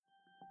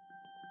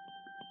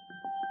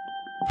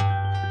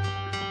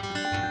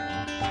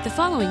The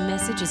following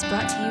message is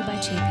brought to you by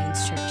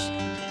Champions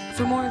Church.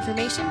 For more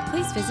information,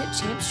 please visit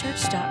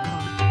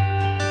championschurch.com.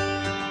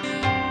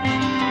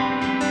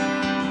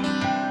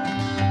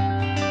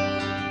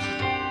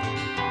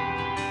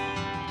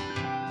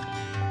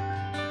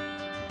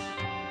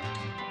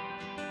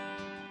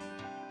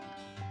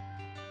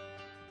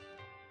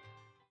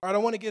 All right, I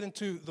want to get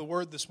into the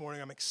Word this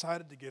morning. I'm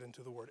excited to get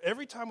into the Word.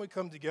 Every time we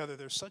come together,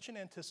 there's such an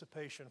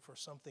anticipation for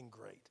something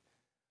great,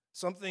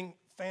 something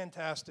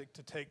fantastic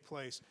to take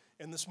place.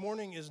 And this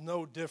morning is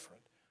no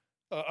different.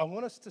 I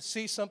want us to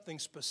see something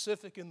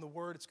specific in the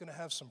Word. It's going to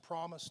have some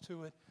promise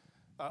to it.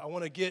 I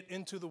want to get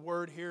into the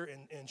Word here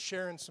and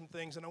sharing some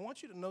things. And I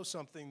want you to know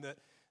something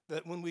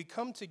that when we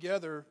come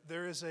together,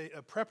 there is a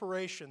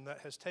preparation that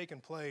has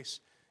taken place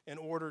in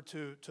order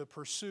to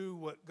pursue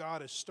what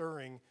God is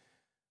stirring.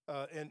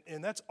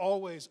 And that's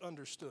always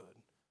understood.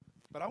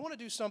 But I want to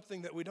do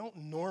something that we don't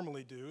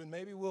normally do, and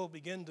maybe we'll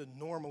begin to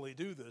normally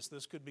do this.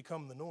 This could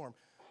become the norm.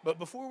 But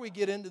before we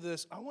get into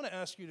this, I want to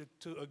ask you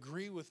to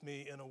agree with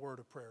me in a word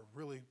of prayer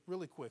really,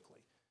 really quickly.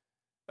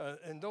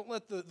 And don't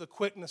let the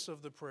quickness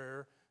of the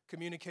prayer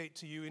communicate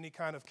to you any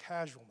kind of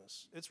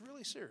casualness. It's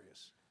really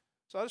serious.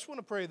 So I just want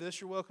to pray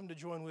this. You're welcome to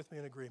join with me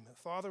in agreement.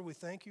 Father, we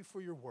thank you for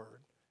your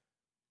word.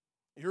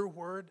 Your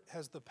word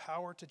has the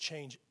power to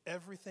change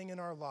everything in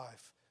our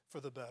life for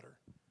the better.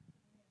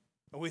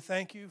 And we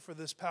thank you for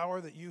this power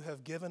that you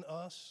have given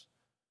us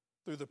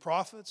through the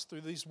prophets,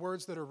 through these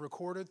words that are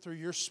recorded, through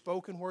your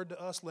spoken word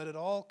to us. Let it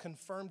all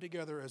confirm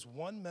together as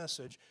one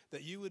message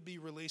that you would be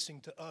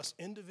releasing to us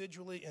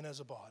individually and as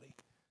a body.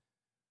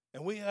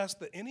 And we ask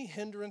that any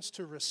hindrance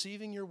to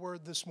receiving your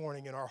word this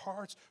morning in our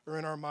hearts or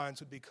in our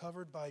minds would be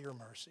covered by your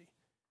mercy.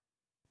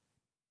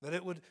 That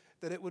it would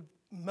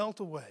melt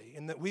away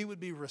and that we would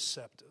be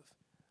receptive.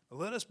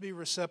 Let us be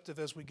receptive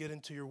as we get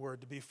into your word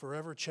to be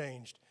forever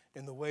changed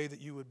in the way that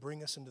you would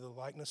bring us into the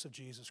likeness of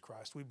Jesus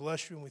Christ. We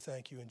bless you and we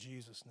thank you in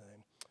Jesus'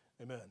 name.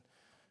 Amen.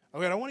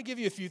 Okay, I want to give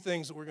you a few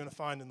things that we're going to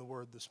find in the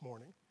word this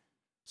morning.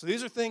 So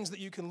these are things that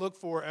you can look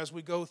for as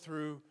we go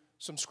through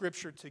some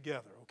scripture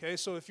together. Okay,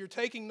 so if you're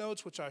taking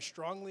notes, which I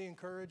strongly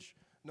encourage,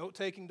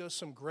 note-taking does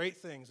some great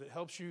things. It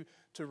helps you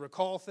to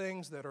recall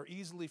things that are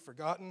easily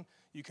forgotten.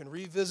 You can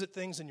revisit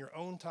things in your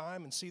own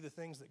time and see the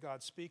things that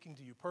God's speaking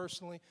to you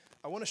personally.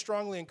 I want to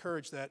strongly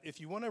encourage that.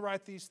 If you want to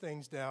write these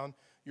things down,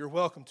 you're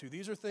welcome to.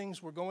 These are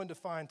things we're going to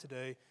find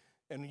today,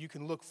 and you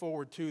can look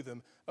forward to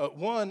them.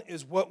 One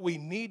is what we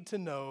need to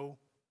know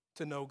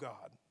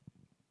God.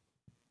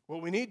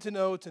 What we need to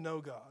know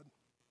God.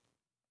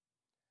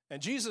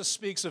 And Jesus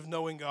speaks of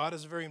knowing God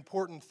as a very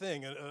important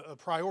thing, a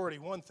priority,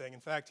 one thing. In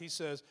fact, he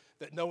says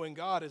that knowing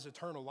God is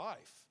eternal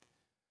life.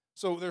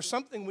 So there's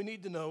something we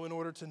need to know in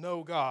order to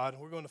know God.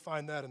 We're going to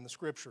find that in the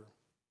Scripture.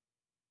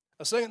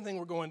 A second thing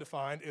we're going to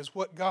find is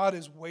what God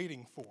is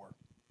waiting for.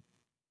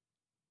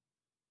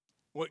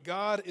 What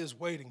God is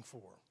waiting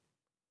for.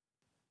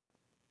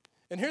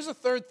 And here's a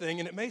third thing,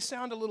 and it may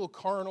sound a little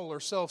carnal or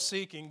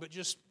self-seeking, but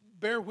just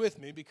bear with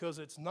me because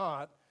it's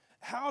not.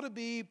 How to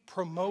be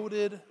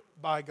promoted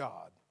by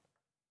God.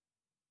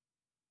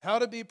 How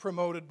to be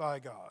promoted by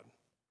God.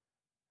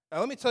 Now,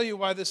 let me tell you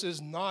why this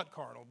is not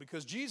carnal,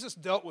 because Jesus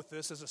dealt with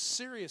this as a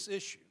serious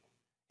issue.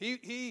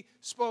 He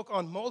spoke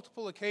on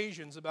multiple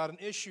occasions about an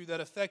issue that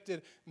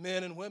affected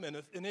men and women,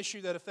 an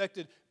issue that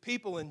affected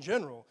people in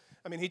general.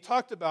 I mean, he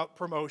talked about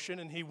promotion,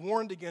 and he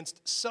warned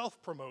against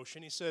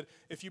self-promotion. He said,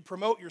 if you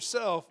promote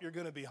yourself, you're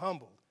going to be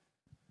humbled.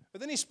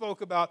 But then he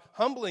spoke about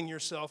humbling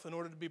yourself in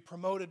order to be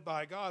promoted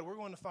by God. We're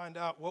going to find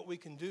out what we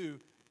can do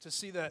to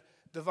see that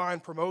divine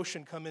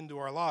promotion come into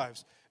our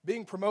lives.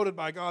 Being promoted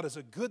by God is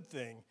a good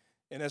thing,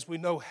 and as we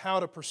know how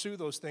to pursue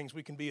those things,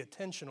 we can be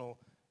intentional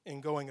in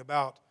going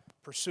about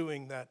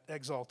pursuing that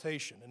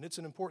exaltation, and it's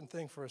an important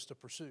thing for us to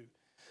pursue.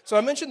 So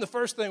I mentioned the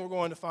first thing we're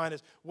going to find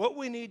is what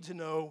we need to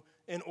know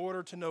in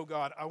order to know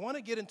God. I want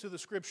to get into the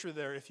scripture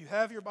there. If you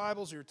have your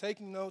Bibles or you're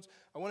taking notes,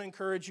 I want to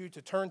encourage you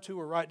to turn to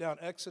or write down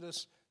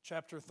Exodus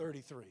chapter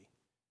 33.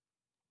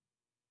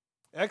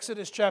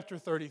 Exodus chapter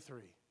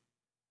 33.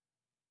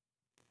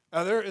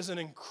 Now, there is an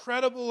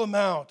incredible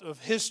amount of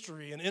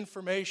history and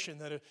information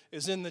that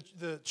is in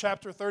the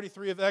chapter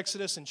 33 of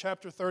Exodus and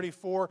chapter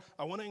 34.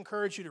 I want to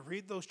encourage you to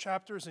read those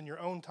chapters in your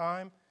own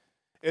time.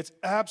 It's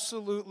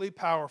absolutely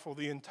powerful.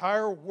 The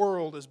entire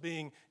world is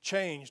being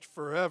changed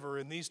forever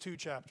in these two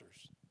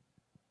chapters.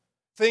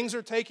 Things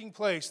are taking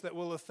place that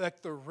will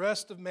affect the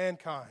rest of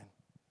mankind.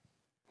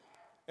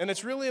 And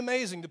it's really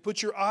amazing to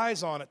put your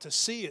eyes on it, to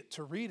see it,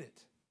 to read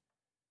it.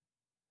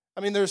 I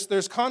mean,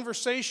 there's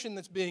conversation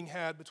that's being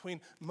had between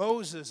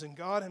Moses and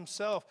God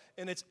himself,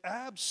 and it's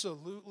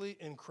absolutely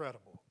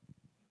incredible.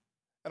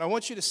 And I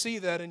want you to see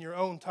that in your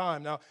own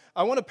time. Now,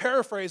 I want to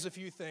paraphrase a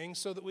few things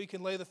so that we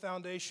can lay the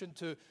foundation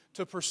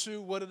to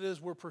pursue what it is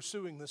we're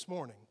pursuing this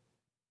morning.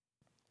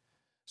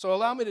 So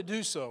allow me to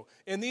do so.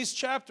 In these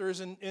chapters,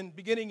 and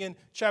beginning in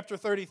chapter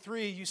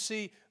 33, you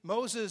see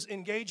Moses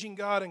engaging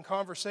God in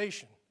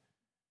conversation.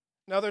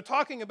 Now, they're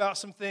talking about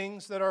some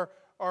things that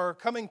are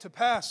coming to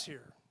pass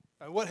here.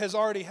 What has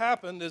already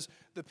happened is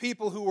the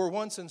people who were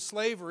once in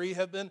slavery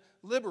have been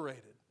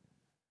liberated.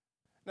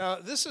 Now,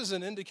 this is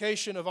an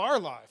indication of our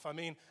life. I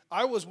mean,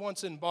 I was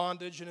once in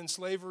bondage and in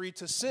slavery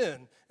to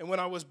sin. And when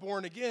I was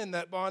born again,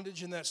 that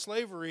bondage and that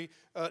slavery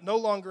no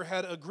longer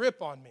had a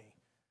grip on me.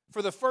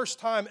 For the first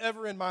time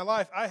ever in my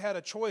life, I had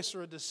a choice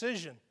or a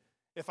decision.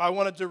 If I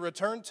wanted to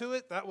return to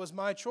it, that was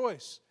my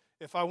choice.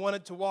 If I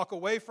wanted to walk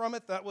away from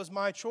it, that was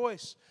my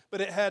choice.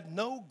 But it had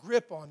no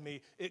grip on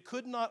me. It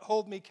could not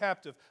hold me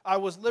captive. I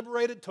was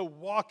liberated to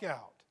walk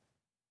out.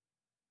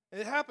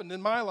 It happened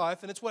in my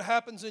life, and it's what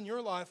happens in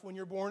your life when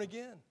you're born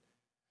again.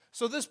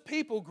 So this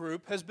people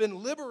group has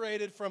been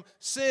liberated from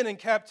sin and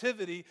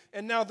captivity,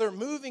 and now they're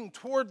moving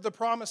toward the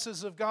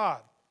promises of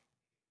God.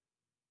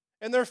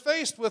 And they're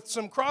faced with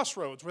some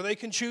crossroads where they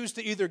can choose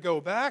to either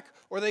go back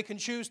or they can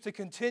choose to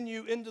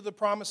continue into the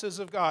promises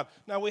of God.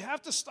 Now we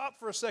have to stop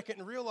for a second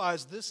and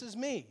realize this is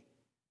me.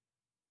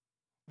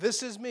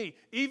 This is me.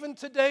 Even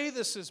today,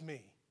 this is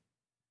me.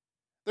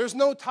 There's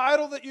no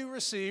title that you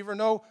receive or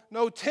no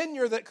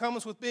tenure that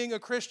comes with being a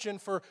Christian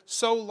for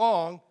so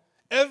long.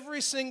 Every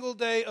single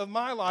day of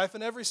my life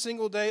and every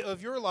single day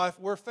of your life,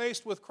 we're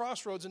faced with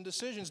crossroads and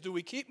decisions. Do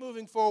we keep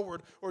moving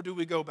forward or do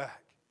we go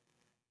back?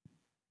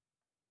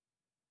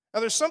 Now,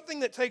 there's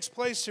something that takes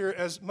place here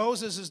as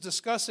Moses is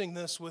discussing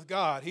this with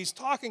God. He's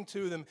talking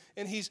to them,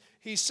 and he's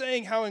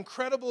saying how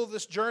incredible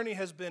this journey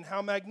has been,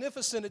 how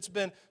magnificent it's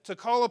been to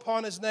call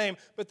upon his name.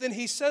 But then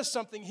he says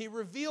something, he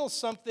reveals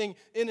something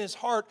in his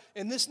heart,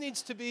 and this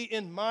needs to be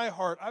in my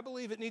heart. I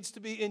believe it needs to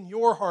be in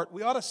your heart.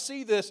 We ought to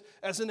see this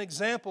as an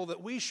example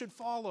that we should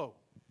follow.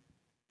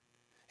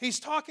 He's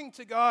talking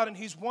to God, and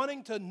he's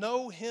wanting to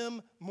know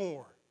him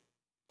more.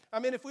 I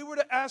mean, if we were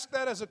to ask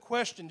that as a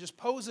question, just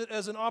pose it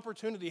as an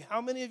opportunity,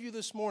 how many of you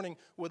this morning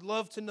would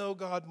love to know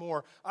God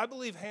more? I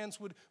believe hands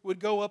would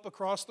go up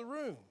across the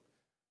room.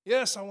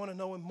 Yes, I want to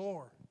know him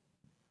more.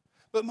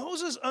 But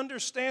Moses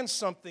understands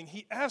something.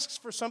 He asks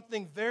for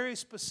something very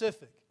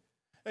specific.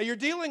 Now, you're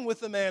dealing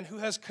with a man who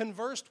has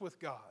conversed with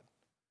God.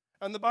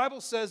 And the Bible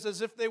says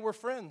as if they were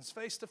friends,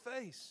 face to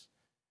face.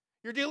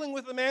 You're dealing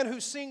with a man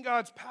who's seen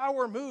God's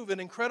power move in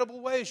incredible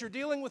ways. You're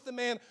dealing with a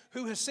man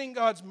who has seen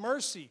God's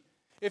mercy.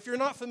 If you're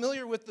not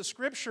familiar with the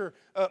scripture,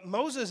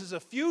 Moses is a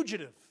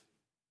fugitive,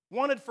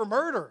 wanted for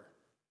murder.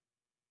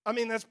 I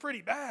mean, that's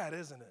pretty bad,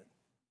 isn't it?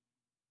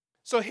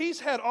 So he's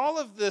had all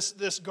of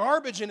this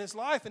garbage in his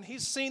life, and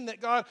he's seen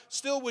that God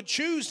still would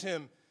choose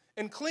him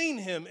and clean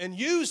him and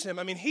use him.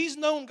 I mean, he's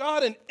known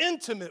God in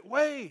intimate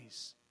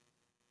ways.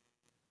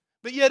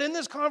 But yet in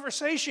this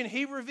conversation,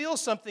 he reveals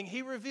something.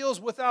 He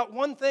reveals without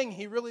one thing,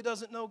 he really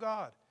doesn't know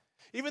God.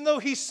 Even though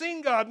he's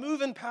seen God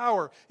move in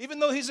power, even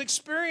though he's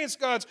experienced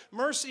God's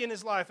mercy in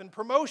his life and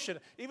promotion,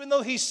 even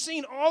though he's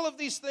seen all of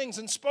these things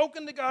and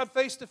spoken to God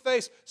face to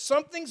face,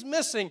 something's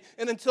missing.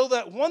 And until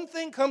that one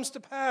thing comes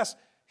to pass,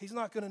 he's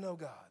not going to know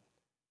God.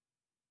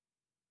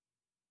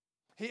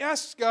 He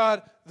asks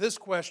God this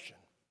question.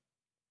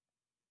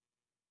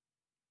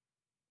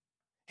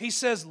 He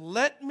says,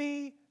 "Let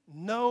me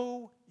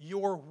know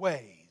your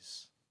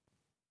ways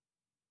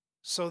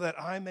so that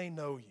I may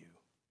know you."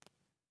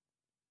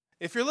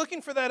 If you're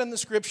looking for that in the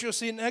scripture, you'll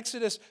see in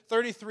Exodus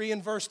 33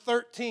 and verse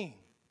 13.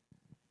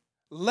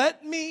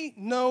 Let me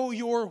know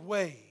your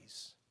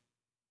ways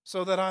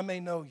so that I may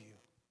know you.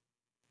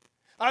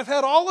 I've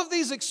had all of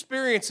these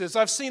experiences.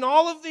 I've seen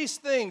all of these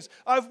things.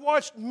 I've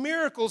watched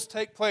miracles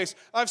take place.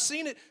 I've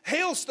seen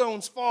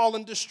hailstones fall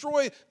and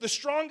destroy the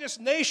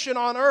strongest nation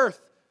on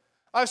earth.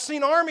 I've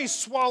seen armies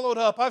swallowed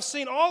up. I've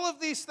seen all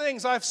of these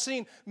things. I've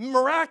seen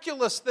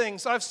miraculous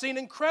things. I've seen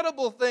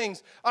incredible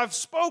things. I've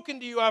spoken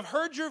to you. I've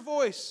heard your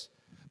voice.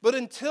 But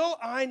until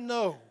I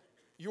know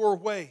your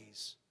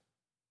ways,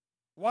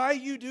 why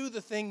you do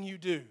the thing you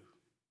do,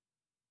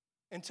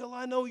 until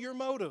I know your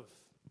motive,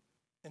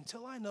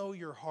 until I know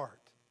your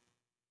heart,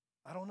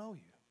 I don't know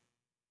you.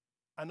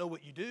 I know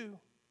what you do.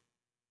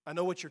 I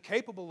know what you're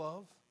capable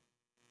of.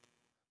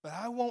 But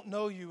I won't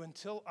know you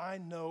until I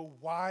know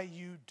why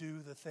you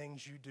do the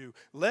things you do.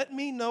 Let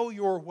me know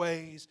your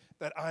ways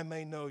that I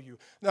may know you.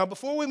 Now,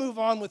 before we move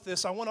on with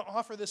this, I want to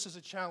offer this as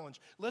a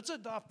challenge. Let's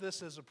adopt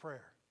this as a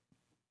prayer.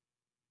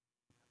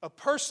 A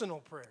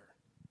personal prayer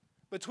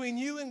between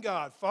you and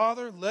God.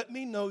 Father, let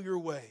me know your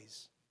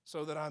ways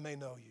so that I may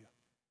know you.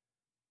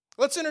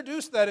 Let's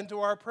introduce that into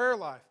our prayer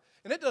life.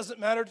 And it doesn't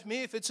matter to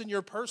me if it's in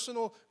your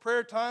personal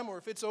prayer time or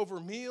if it's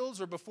over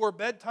meals or before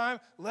bedtime.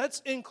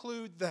 Let's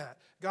include that.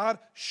 God,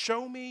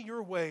 show me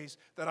your ways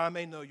that I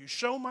may know you.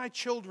 Show my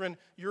children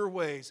your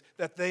ways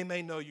that they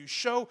may know you.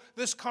 Show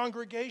this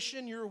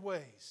congregation your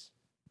ways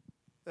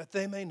that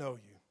they may know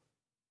you.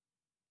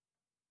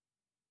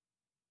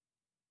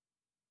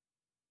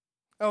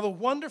 Now, the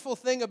wonderful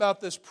thing about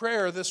this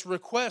prayer, this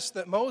request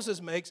that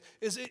Moses makes,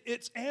 is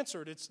it's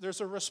answered. There's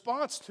a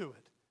response to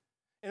it,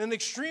 and an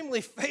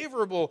extremely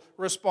favorable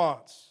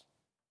response.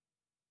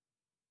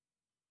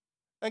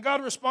 And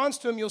God responds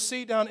to him, you'll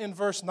see down in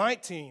verse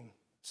 19,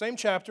 same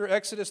chapter,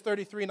 Exodus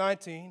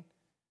 33:19.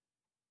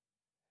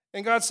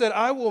 And God said,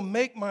 I will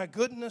make my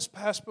goodness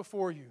pass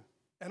before you,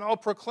 and I'll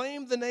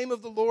proclaim the name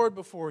of the Lord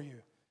before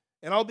you,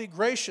 and I'll be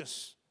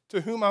gracious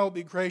to whom I will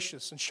be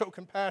gracious, and show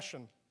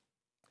compassion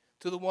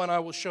to the one I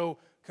will show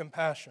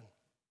compassion.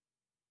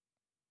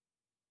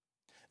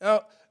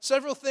 Now,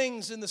 several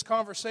things in this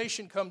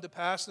conversation come to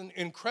pass, and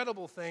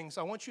incredible things.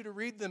 I want you to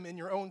read them in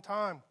your own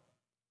time.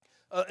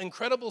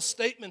 Incredible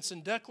statements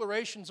and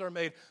declarations are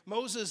made.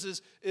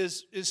 Moses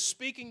is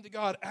speaking to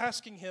God,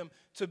 asking him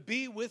to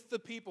be with the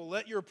people.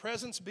 Let your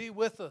presence be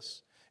with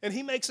us. And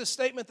he makes a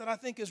statement that I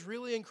think is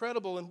really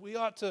incredible, and we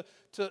ought to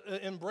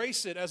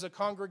embrace it as a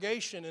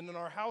congregation and in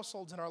our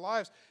households and our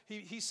lives.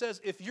 He says,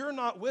 if you're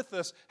not with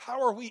us,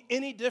 how are we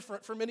any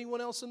different from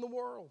anyone else in the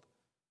world?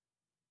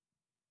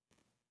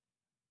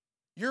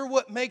 You're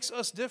what makes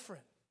us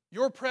different.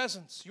 Your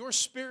presence, your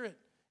spirit,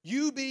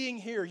 you being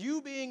here,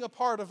 you being a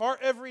part of our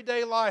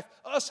everyday life,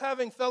 us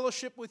having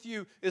fellowship with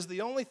you is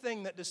the only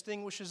thing that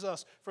distinguishes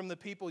us from the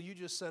people you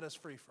just set us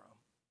free from.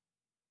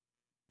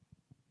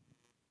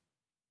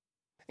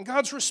 And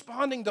God's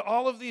responding to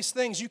all of these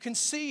things. You can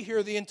see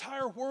here the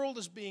entire world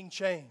is being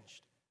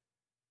changed.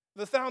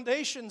 The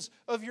foundations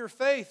of your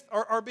faith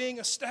are being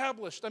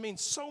established. I mean,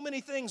 so many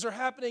things are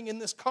happening in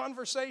this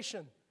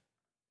conversation.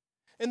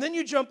 And then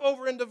you jump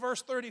over into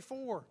verse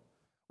 34,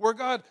 where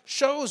God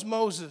shows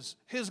Moses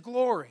his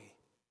glory.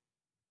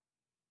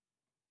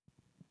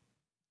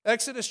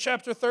 Exodus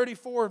chapter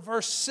 34,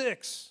 verse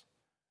 6.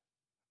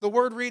 The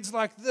word reads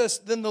like this: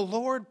 Then the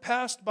Lord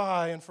passed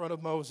by in front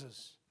of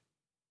Moses.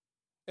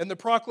 And the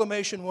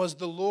proclamation was,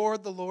 the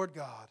Lord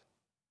God,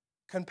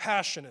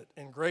 compassionate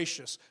and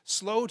gracious,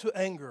 slow to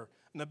anger,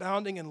 and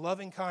abounding in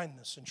loving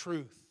kindness and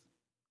truth.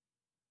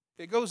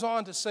 It goes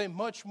on to say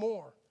much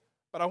more,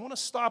 but I want to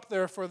stop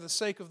there for the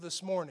sake of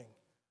this morning,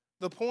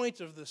 the point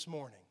of this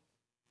morning.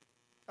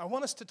 I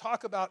want us to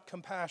talk about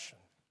compassion.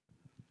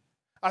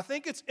 I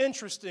think it's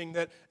interesting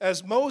that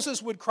as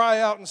Moses would cry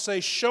out and say,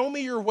 show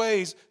me your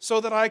ways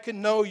so that I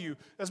can know you,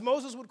 as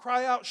Moses would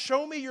cry out,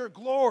 show me your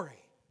glory,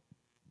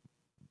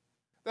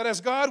 that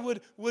as God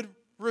would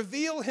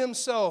reveal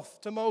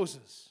himself to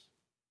Moses,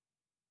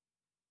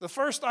 the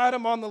first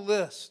item on the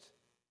list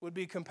would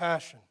be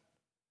compassion.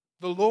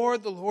 The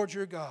Lord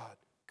your God,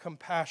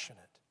 compassionate.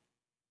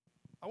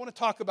 I want to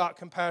talk about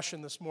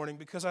compassion this morning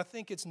because I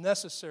think it's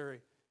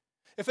necessary.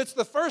 If it's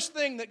the first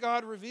thing that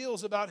God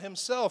reveals about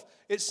himself,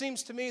 it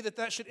seems to me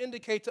that should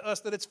indicate to us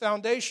that it's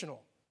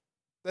foundational,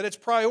 that it's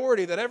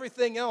priority, that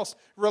everything else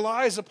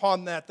relies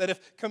upon that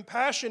if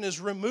compassion is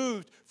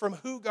removed from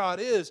who God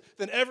is,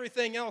 then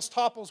everything else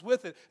topples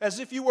with it. As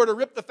if you were to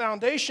rip the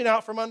foundation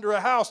out from under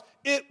a house,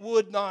 it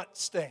would not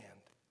stand.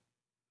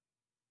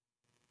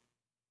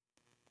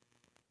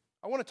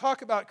 I want to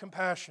talk about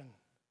compassion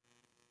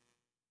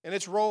and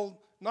its role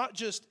not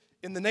just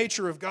in the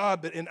nature of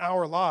God, but in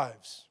our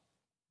lives.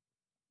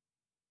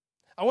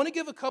 I want to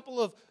give a couple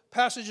of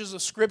passages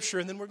of Scripture,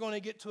 and then we're going to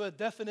get to a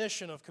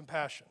definition of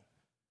compassion.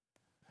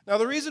 Now,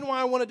 the reason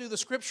why I want to do the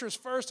Scriptures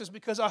first is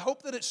because I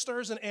hope that it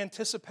stirs an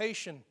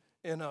anticipation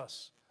in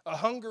us, a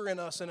hunger in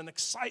us, and an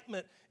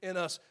excitement in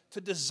us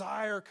to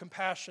desire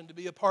compassion, to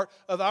be a part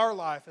of our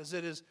life as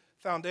it is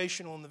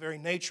foundational in the very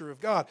nature of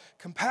God.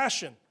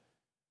 Compassion.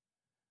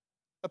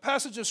 A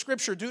passage of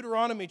Scripture,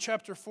 Deuteronomy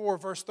chapter 4,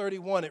 verse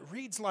 31, it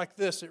reads like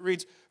this. It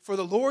reads, For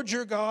the Lord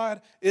your God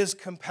is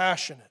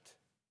compassionate.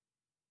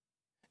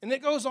 And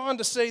it goes on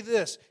to say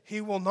this,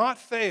 He will not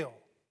fail.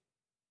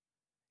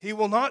 He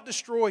will not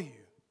destroy you.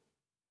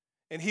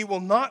 And He will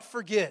not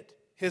forget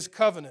His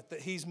covenant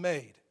that He's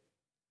made.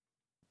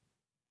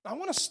 I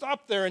want to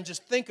stop there and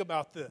just think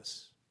about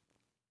this.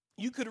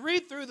 You could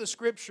read through the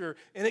Scripture,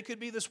 and it could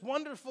be this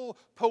wonderful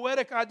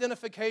poetic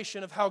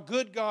identification of how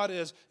good God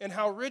is and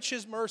how rich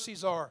His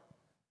mercies are.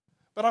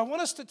 But I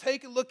want us to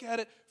take a look at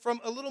it from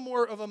a little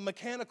more of a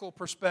mechanical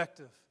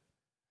perspective,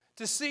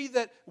 to see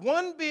that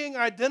one being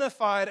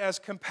identified as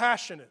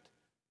compassionate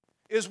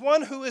is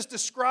one who is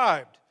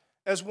described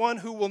as one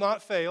who will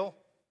not fail,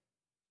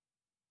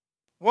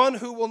 one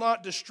who will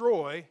not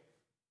destroy,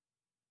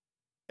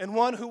 and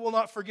one who will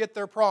not forget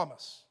their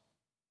promise.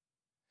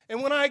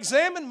 And when I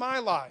examine my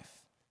life,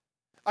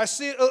 I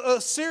see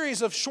a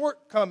series of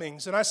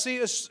shortcomings, and I see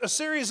a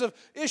series of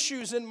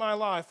issues in my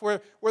life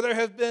where there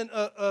have been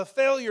a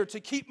failure to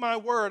keep my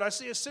word. I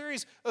see a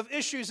series of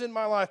issues in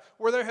my life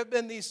where there have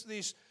been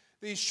these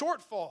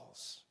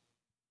shortfalls.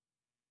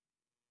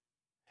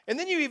 And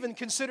then you even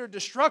consider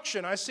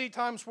destruction. I see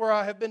times where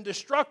I have been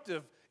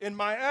destructive in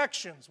my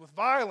actions, with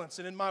violence,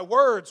 and in my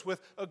words,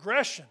 with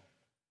aggression.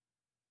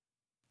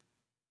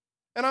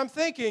 And I'm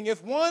thinking,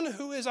 if one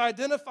who is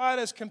identified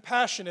as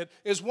compassionate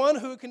is one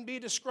who can be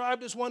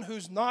described as one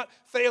who's not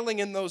failing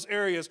in those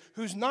areas,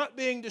 who's not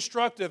being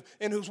destructive,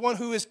 and who's one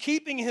who is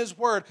keeping his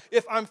word,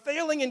 if I'm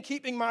failing in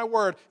keeping my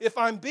word, if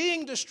I'm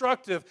being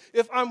destructive,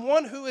 if I'm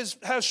one who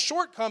has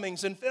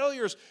shortcomings and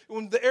failures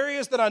in the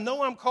areas that I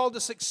know I'm called to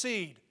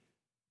succeed,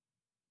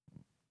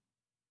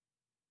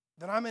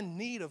 then I'm in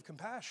need of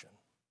compassion.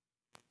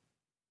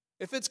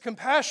 If it's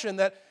compassion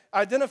that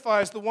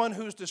identifies the one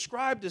who's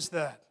described as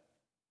that,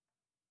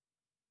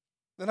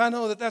 then I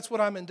know that that's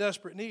what I'm in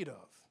desperate need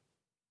of.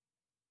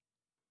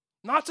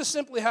 Not to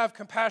simply have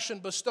compassion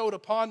bestowed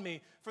upon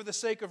me for the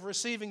sake of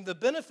receiving the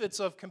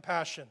benefits of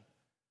compassion,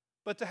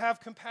 but to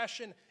have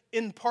compassion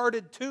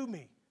imparted to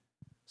me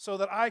so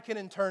that I can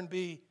in turn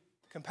be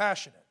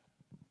compassionate.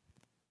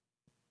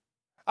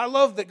 I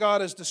love that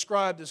God is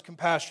described as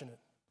compassionate.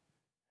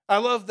 I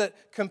love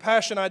that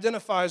compassion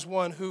identifies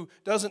one who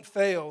doesn't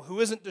fail, who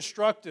isn't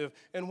destructive,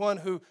 and one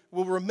who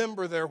will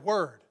remember their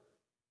word.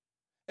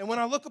 And when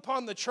I look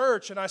upon the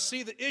church and I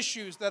see the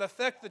issues that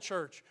affect the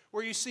church,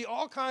 where you see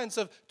all kinds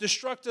of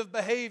destructive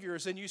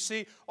behaviors and you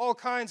see all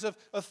kinds of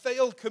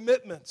failed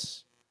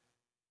commitments,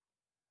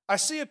 I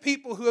see a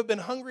people who have been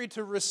hungry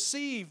to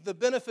receive the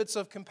benefits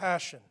of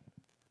compassion,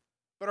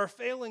 but are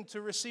failing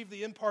to receive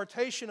the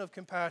impartation of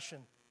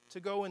compassion to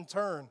go in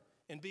turn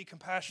and be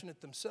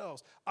compassionate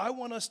themselves. I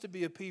want us to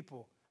be a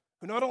people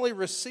who not only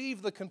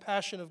receive the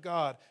compassion of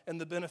God and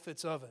the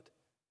benefits of it,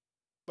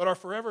 but are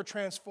forever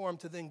transformed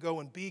to then go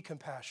and be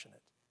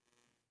compassionate.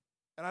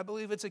 And I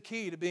believe it's a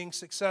key to being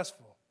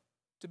successful,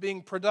 to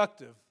being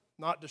productive,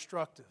 not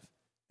destructive,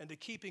 and to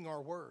keeping our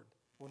word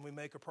when we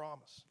make a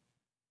promise.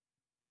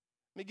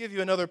 Let me give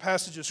you another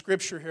passage of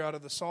Scripture here out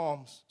of the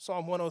Psalms.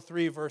 Psalm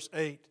 103, verse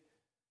 8.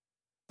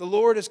 The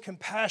Lord is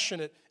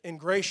compassionate and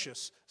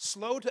gracious,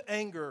 slow to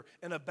anger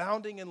and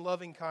abounding in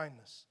loving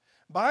kindness.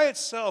 By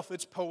itself,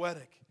 it's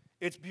poetic.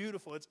 It's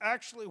beautiful. It's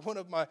actually one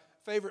of my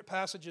favorite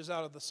passages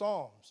out of the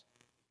Psalms.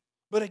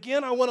 But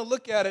again, I want to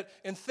look at it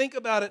and think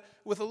about it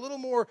with a little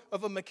more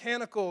of a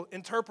mechanical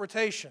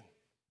interpretation.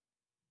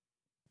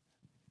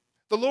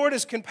 The Lord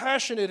is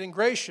compassionate and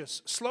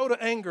gracious, slow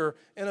to anger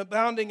and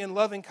abounding in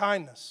loving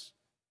kindness.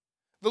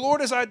 The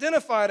Lord is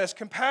identified as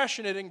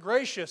compassionate and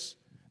gracious.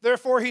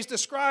 Therefore, He's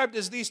described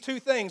as these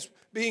two things,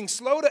 being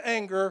slow to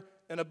anger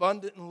and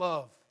abundant in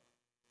love.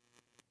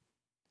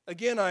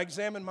 Again, I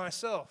examine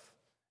myself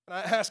and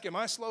I ask, am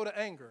I slow to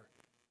anger?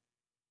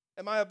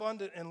 Am I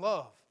abundant in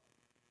love?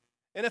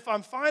 And if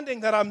I'm finding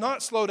that I'm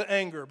not slow to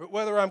anger, but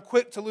whether I'm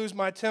quick to lose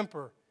my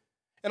temper,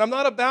 and I'm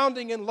not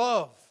abounding in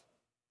love,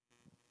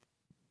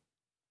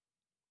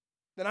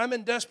 then I'm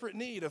in desperate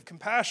need of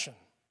compassion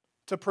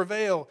to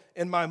prevail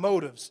in my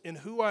motives, in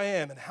who I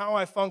am and how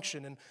I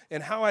function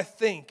and how I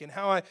think and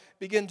how I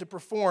begin to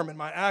perform in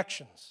my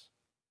actions.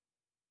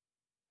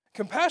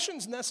 Compassion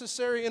is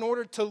necessary in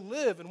order to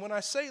live. And when I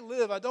say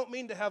live, I don't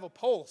mean to have a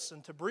pulse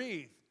and to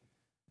breathe.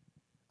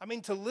 I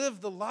mean to live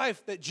the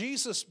life that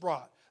Jesus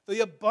brought.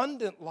 The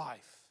abundant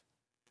life.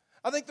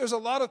 I think there's a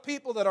lot of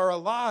people that are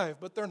alive,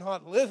 but they're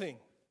not living.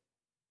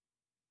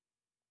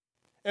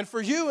 And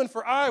for you and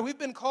for I, we've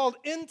been called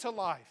into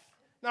life.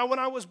 Now, when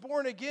I was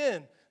born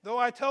again, though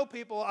I tell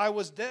people I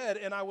was dead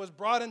and I was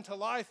brought into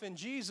life in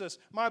Jesus,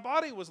 my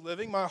body was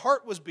living, my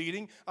heart was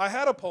beating, I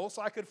had a pulse,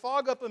 I could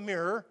fog up a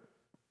mirror.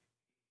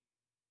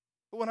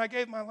 But when I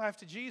gave my life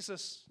to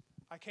Jesus,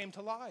 I came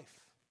to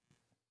life.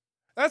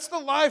 That's the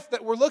life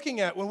that we're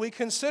looking at when we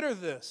consider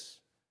this.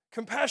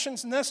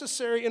 Compassion's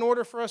necessary in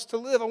order for us to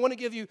live. I want to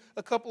give you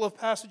a couple of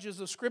passages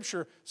of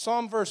Scripture.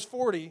 Psalm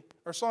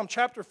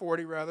chapter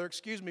 40,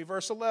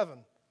 verse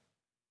 11.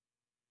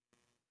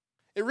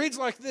 It reads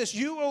like this: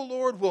 You, O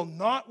Lord, will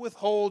not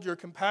withhold your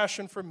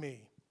compassion from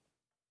me.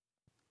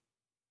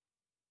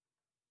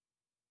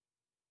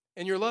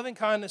 And your loving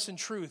kindness and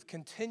truth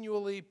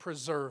continually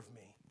preserve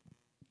me.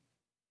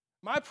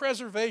 My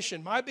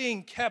preservation, my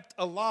being kept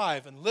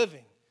alive and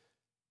living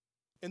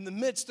in the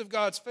midst of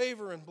God's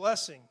favor and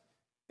blessing,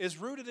 is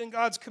rooted in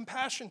God's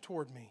compassion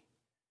toward me.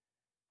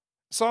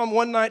 Psalm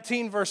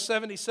 119, verse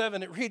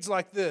 77, it reads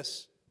like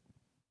this: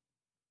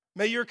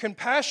 May your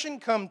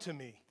compassion come to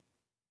me,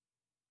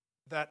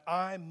 that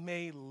I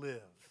may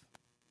live.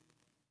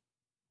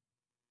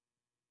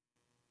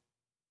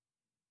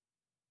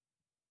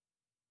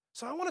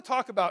 So I want to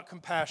talk about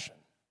compassion.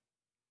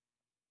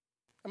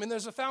 I mean,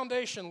 there's a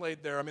foundation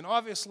laid there. I mean,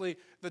 obviously,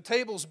 the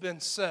table's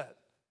been set.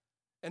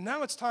 And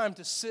now it's time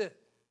to sit.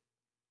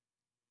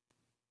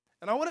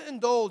 And I want to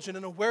indulge in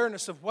an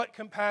awareness of what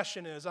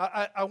compassion is.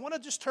 I want to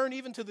just turn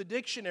even to the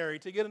dictionary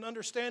to get an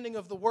understanding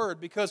of the word,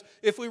 because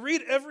if we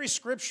read every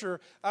scripture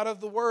out of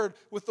the word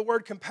with the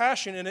word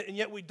compassion in it, and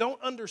yet we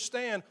don't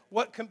understand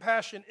what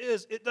compassion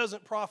is, it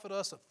doesn't profit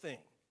us a thing.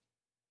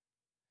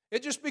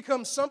 It just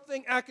becomes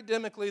something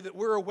academically that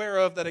we're aware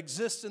of that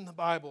exists in the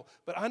Bible.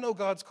 But I know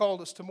God's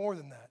called us to more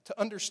than that, to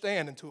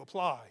understand and to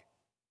apply.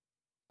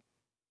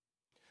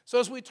 So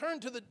as we turn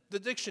to the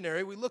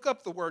dictionary, we look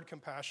up the word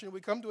compassion,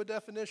 we come to a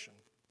definition.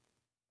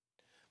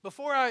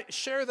 Before I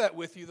share that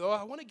with you, though,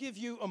 I want to give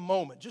you a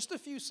moment, just a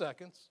few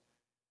seconds,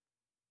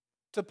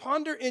 to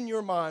ponder in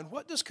your mind,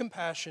 what does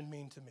compassion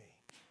mean to me?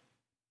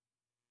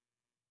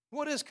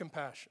 What is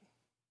compassion?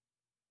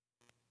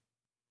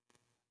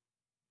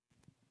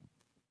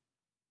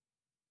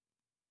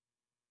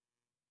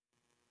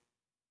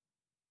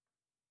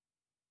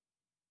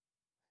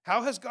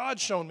 How has God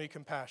shown me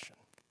compassion?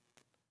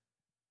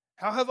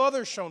 How have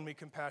others shown me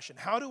compassion?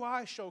 How do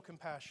I show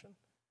compassion?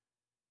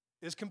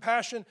 Is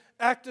compassion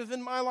active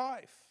in my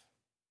life?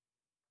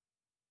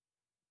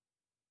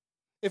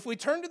 If we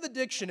turn to the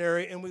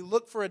dictionary and we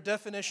look for a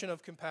definition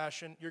of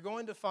compassion, you're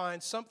going to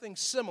find something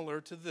similar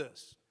to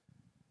this.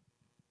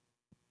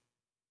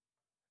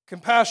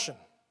 Compassion.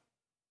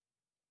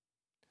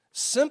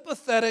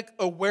 sympathetic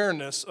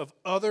awareness of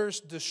others'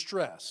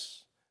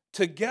 distress,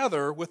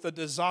 together with a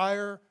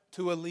desire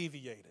to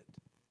alleviate it.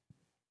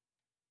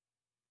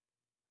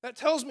 That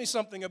tells me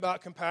something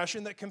about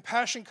compassion, that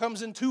compassion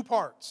comes in two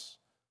parts.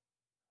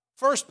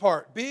 First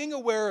part, being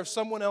aware of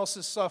someone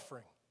else's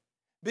suffering,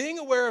 being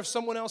aware of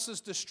someone else's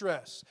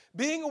distress,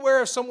 being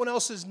aware of someone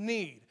else's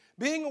need,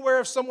 being aware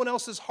of someone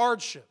else's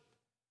hardship.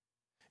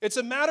 It's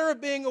a matter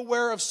of being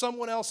aware of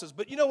someone else's.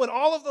 But in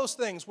all of those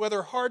things,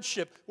 whether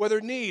hardship,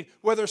 whether need,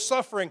 whether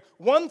suffering,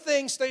 one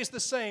thing stays the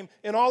same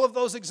in all of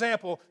those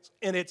examples,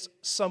 and it's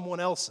someone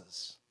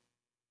else's.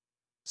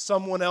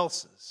 Someone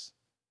else's.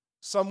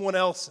 Someone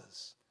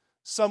else's.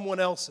 Someone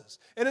else's.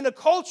 And in a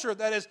culture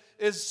that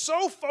is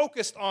so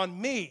focused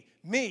on me,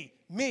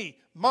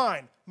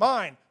 mine,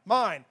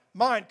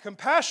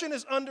 compassion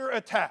is under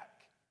attack.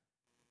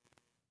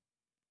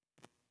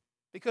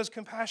 Because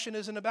compassion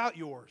isn't about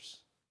yours.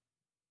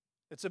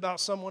 It's about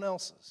someone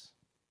else's.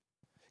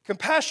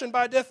 Compassion,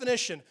 by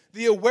definition,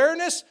 the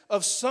awareness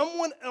of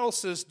someone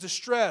else's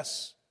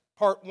distress,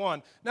 part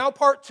one. Now,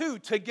 part two,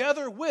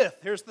 together with,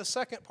 here's the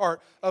second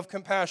part of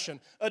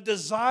compassion, a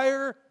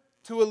desire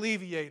to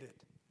alleviate it.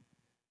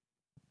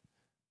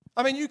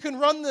 You can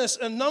run this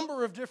a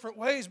number of different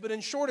ways, but in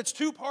short, it's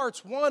two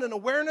parts. One, an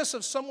awareness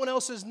of someone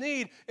else's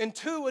need, and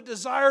two, a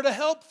desire to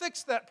help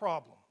fix that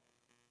problem,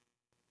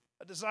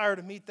 a desire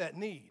to meet that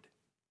need.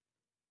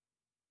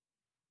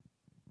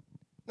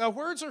 Now,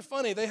 words are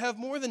funny. They have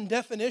more than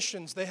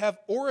definitions. They have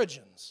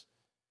origins.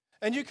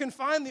 And you can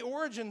find the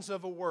origins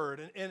of a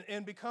word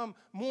and become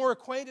more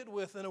acquainted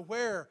with and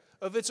aware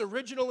of its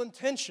original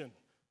intention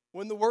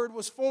when the word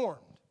was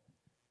formed.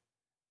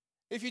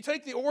 If you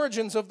take the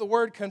origins of the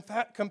word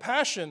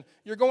compassion,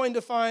 you're going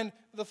to find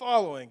the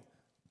following: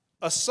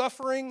 a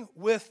suffering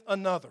with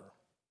another.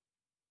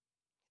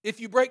 If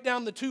you break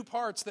down the two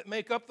parts that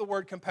make up the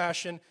word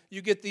compassion,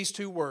 you get these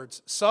two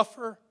words: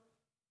 suffer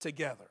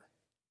together.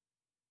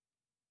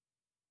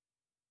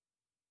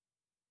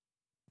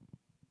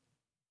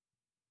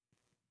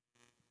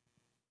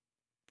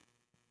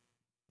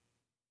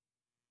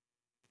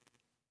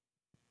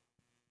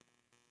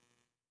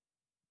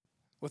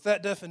 With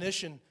that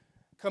definition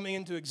coming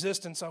into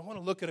existence, I want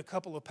to look at a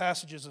couple of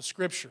passages of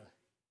Scripture.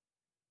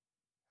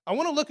 I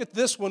want to look at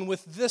this one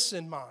with this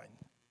in mind: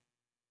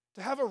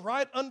 to have a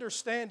right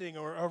understanding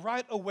or a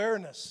right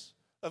awareness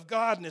of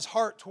God and His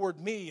heart toward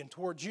me and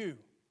toward you.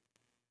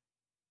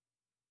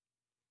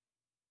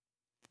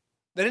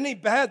 That any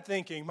bad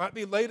thinking might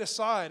be laid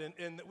aside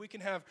and that we can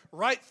have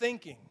right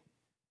thinking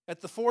at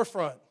the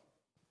forefront,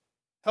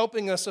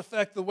 helping us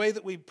affect the way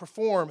that we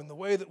perform and the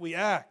way that we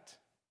act.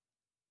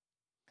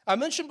 I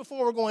mentioned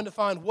before we're going to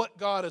find what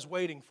God is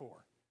waiting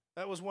for.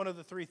 That was one of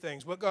the three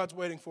things, what God's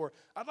waiting for.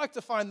 I'd like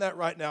to find that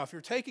right now. If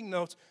you're taking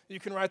notes, you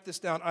can write this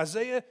down.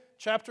 Isaiah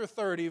chapter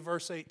 30,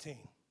 verse 18.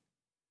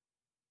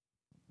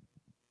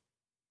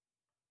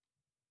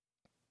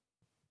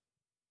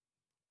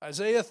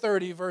 Isaiah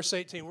 30, verse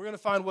 18. We're going to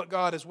find what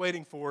God is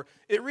waiting for.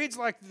 It reads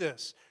like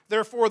this: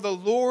 "Therefore the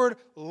Lord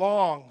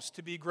longs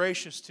to be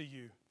gracious to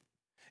you,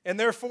 and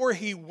therefore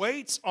He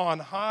waits on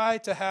high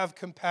to have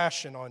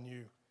compassion on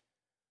you.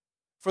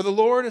 For the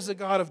Lord is a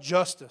God of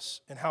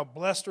justice, and how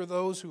blessed are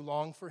those who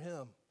long for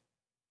Him."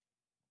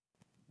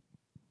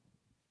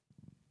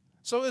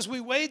 So as we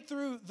wade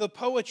through the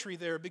poetry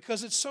there,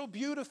 because it's so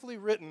beautifully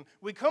written,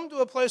 we come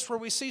to a place where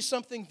we see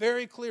something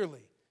very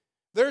clearly.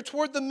 There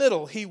toward the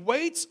middle, He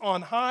waits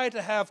on high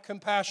to have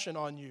compassion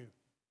on you.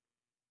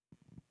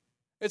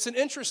 It's an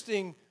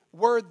interesting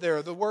word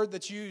there, the word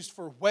that's used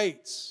for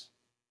waits.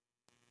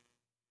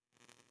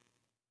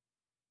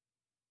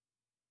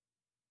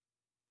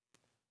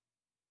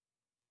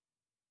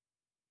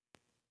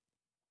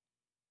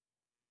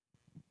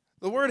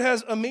 The word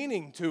has a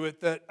meaning to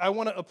it that I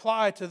want to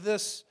apply to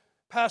this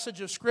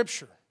passage of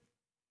Scripture.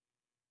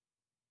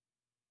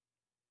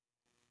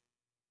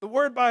 The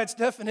word by its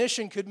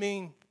definition could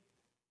mean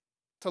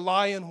to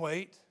lie in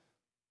wait,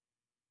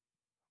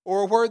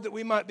 or a word that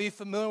we might be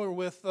familiar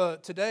with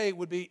today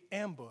would be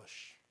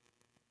ambush.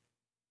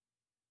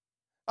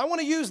 I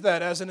want to use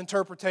that as an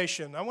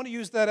interpretation. I want to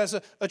use that as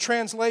a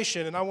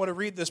translation, and I want to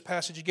read this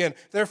passage again.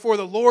 "Therefore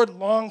the Lord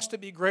longs to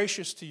be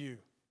gracious to you,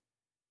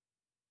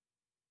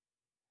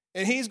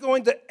 and He's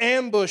going to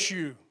ambush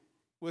you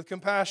with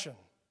compassion.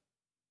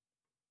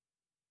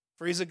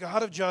 For He's a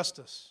God of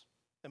justice,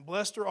 and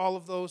blessed are all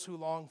of those who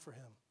long for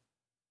Him."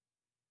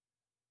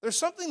 There's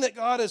something that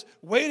God is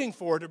waiting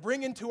for to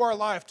bring into our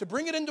life, to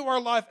bring it into our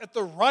life at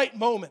the right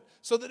moment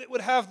so that it would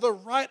have the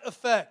right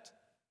effect.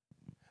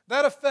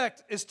 That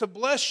effect is to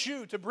bless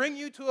you, to bring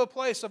you to a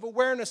place of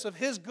awareness of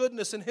His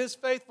goodness and His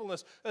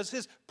faithfulness. As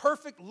His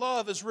perfect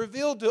love is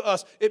revealed to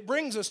us, it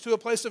brings us to a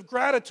place of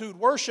gratitude,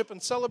 worship,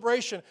 and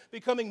celebration,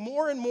 becoming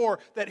more and more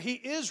that He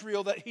is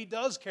real, that He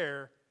does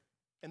care,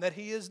 and that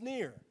He is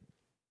near.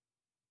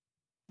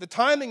 The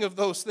timing of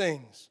those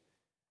things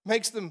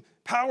makes them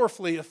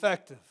powerfully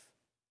effective.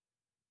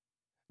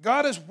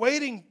 God is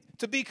waiting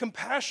to be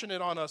compassionate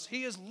on us.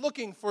 He is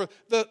looking for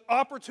the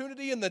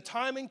opportunity and the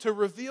timing to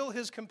reveal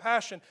His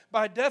compassion.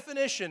 By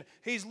definition,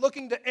 He's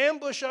looking to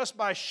ambush us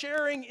by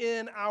sharing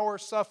in our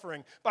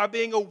suffering, by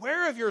being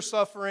aware of your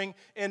suffering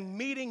and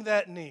meeting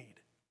that need.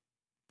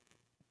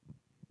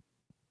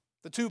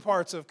 The two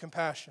parts of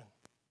compassion.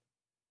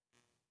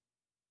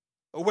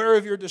 Aware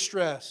of your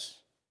distress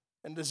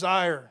and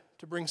desire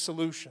to bring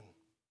solution.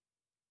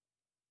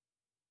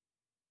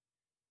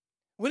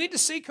 We need to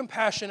see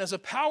compassion as a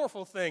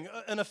powerful thing,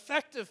 an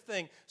effective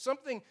thing,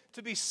 something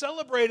to be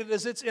celebrated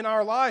as it's in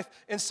our life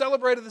and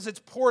celebrated as it's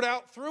poured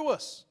out through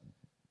us.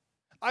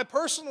 I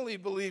personally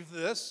believe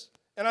this,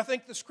 and I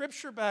think the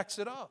Scripture backs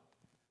it up.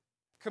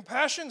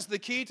 Compassion's the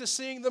key to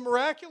seeing the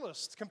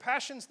miraculous.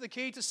 Compassion's the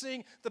key to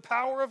seeing the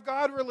power of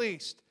God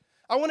released.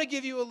 I want to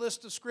give you a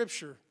list of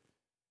Scripture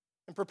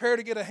and prepare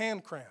to get a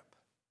hand cramp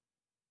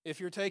if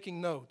you're taking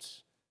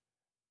notes.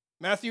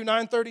 Matthew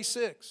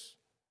 9:36.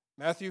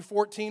 Matthew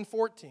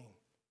 14:14,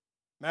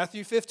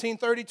 Matthew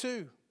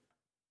 15:32,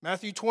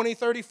 Matthew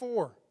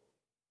 20:34,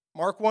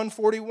 Mark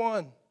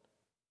 1:41,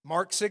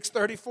 Mark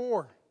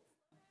 6:34,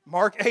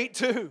 Mark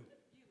 8:2.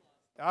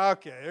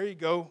 Okay, there you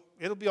go.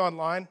 It'll be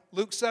online.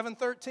 Luke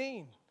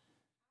 7:13.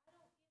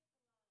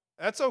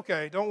 That's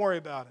okay. Don't worry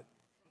about it.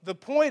 The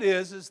point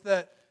is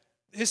that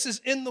this is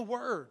in the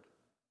Word.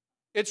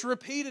 It's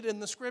repeated in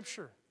the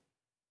Scripture.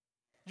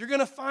 You're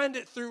going to find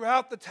it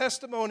throughout the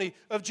testimony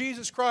of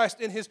Jesus Christ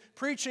in His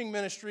preaching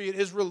ministry,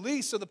 His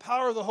release of the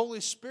power of the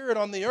Holy Spirit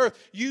on the earth.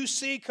 You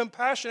see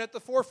compassion at the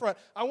forefront.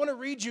 I want to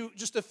read you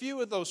just a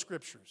few of those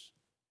scriptures.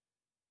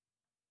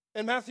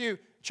 In Matthew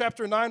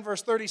chapter 9,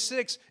 verse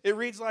 36, it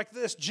reads like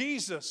this.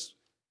 Jesus,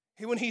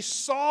 when He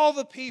saw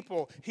the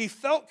people, He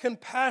felt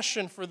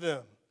compassion for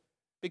them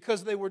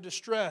because they were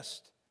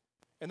distressed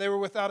and they were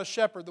without a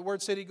shepherd. The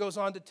Word said He goes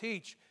on to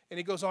teach and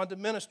He goes on to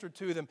minister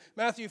to them.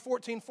 Matthew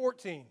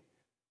 14:14.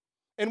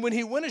 And when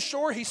He went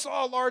ashore, He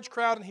saw a large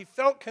crowd, and He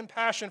felt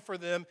compassion for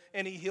them,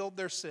 and He healed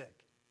their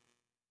sick.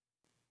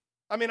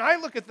 I mean, I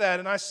look at that,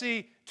 and I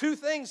see two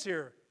things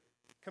here.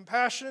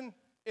 Compassion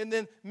and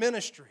then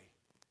ministry.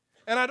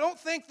 And I don't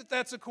think that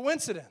that's a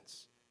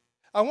coincidence.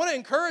 I want to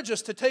encourage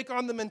us to take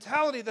on the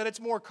mentality that it's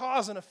more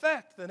cause and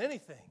effect than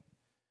anything.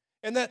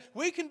 And that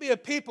we can be a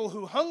people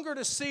who hunger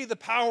to see the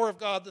power of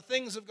God, the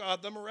things of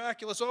God, the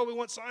miraculous. Oh, we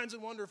want signs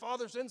and wonders.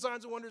 Father, send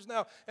signs and wonders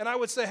now. And I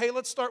would say, hey,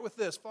 let's start with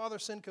this. Father,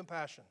 send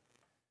compassion.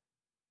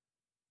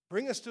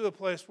 Bring us to a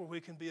place where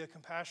we can be a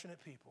compassionate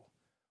people,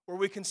 where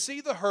we can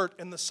see the hurt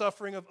and the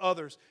suffering of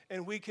others,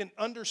 and we can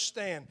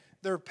understand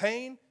their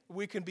pain,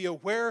 we can be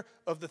aware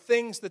of the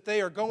things that they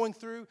are going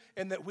through,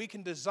 and that we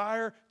can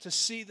desire to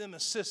see them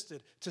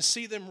assisted, to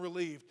see them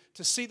relieved,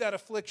 to see that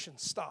affliction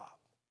stop.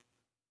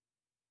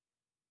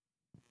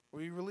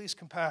 We release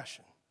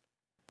compassion.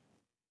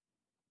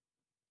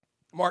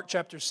 Mark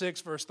chapter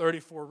 6, verse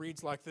 34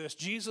 reads like this.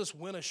 Jesus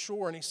went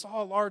ashore, and He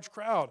saw a large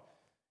crowd.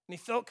 And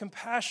He felt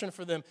compassion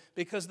for them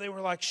because they were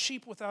like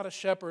sheep without a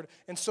shepherd.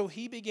 And so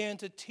He began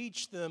to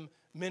teach them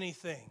many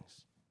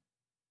things.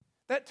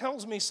 That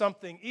tells me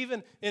something,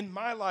 even in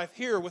my life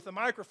here with a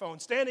microphone,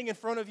 standing in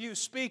front of you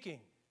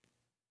speaking,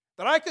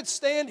 that I could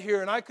stand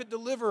here and I could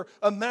deliver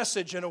a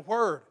message and a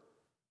word.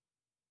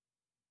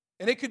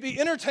 And it could be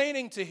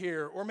entertaining to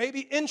hear or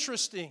maybe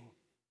interesting.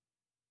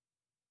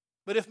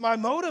 But if my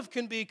motive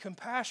can be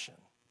compassion,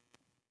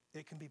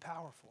 it can be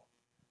powerful.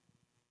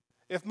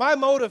 If my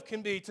motive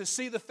can be to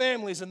see the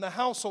families and the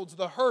households,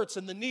 the hurts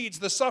and the needs,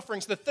 the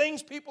sufferings, the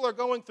things people are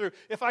going through,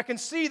 if I can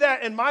see that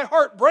and my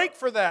heart break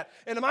for that,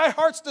 and my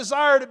heart's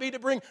desire to be to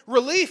bring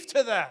relief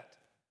to that,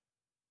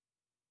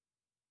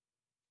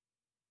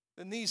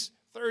 then these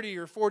 30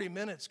 or 40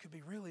 minutes could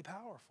be really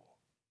powerful.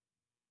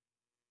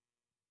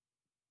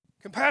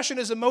 Compassion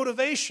is a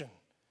motivation.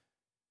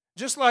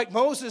 Just like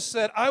Moses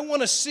said, I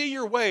want to see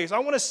your ways. I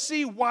want to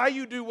see why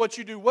you do what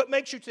you do, what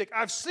makes you tick.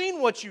 I've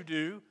seen what you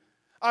do.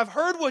 I've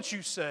heard what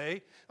you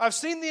say. I've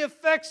seen the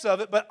effects of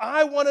it, but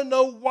I want to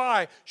know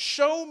why.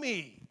 Show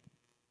me.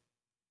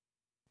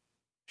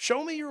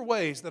 Show me your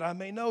ways that I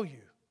may know you.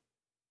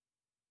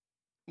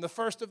 And the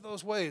first of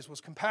those ways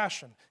was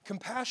compassion.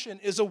 Compassion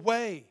is a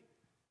way.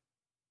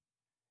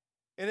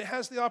 And it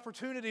has the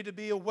opportunity to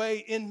be a way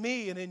in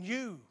me and in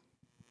you,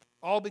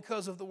 all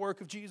because of the work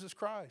of Jesus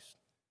Christ.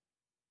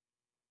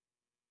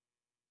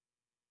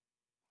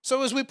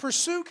 So as we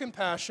pursue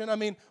compassion,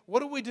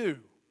 what do?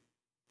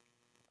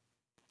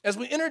 As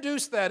we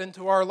introduce that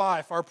into our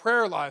life, our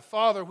prayer life,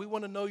 Father, we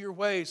want to know your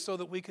ways so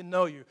that we can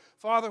know you.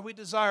 Father, we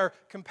desire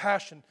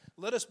compassion.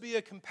 Let us be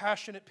a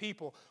compassionate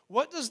people.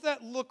 What does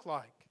that look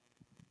like?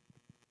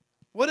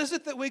 What is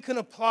it that we can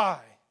apply?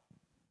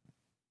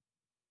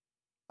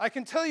 I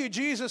can tell you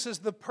Jesus is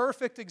the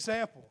perfect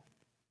example.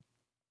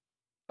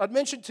 I'd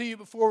mentioned to you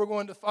before we're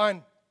going to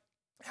find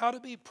how to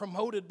be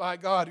promoted by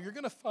God. You're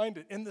going to find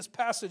it in this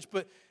passage,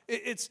 but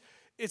it's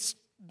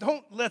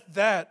don't let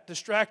that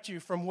distract you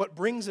from what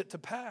brings it to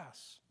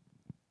pass.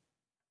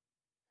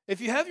 If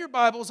you have your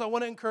Bibles, I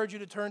want to encourage you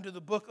to turn to the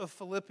book of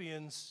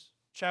Philippians,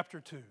 chapter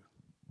 2.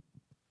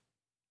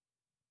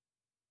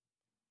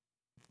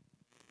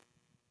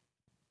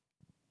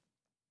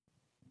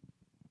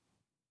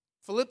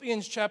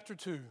 Philippians chapter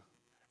 2.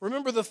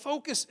 Remember, the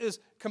focus is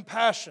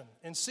compassion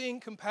and seeing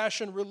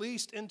compassion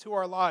released into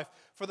our life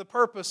for the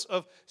purpose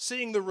of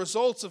seeing the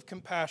results of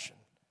compassion.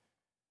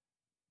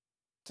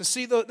 To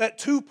see that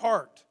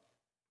two-part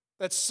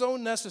that's so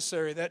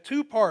necessary, that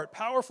two-part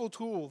powerful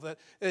tool that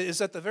is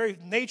at the very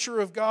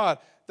nature of God,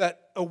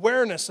 that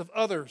awareness of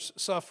others'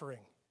 suffering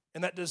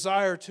and that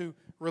desire to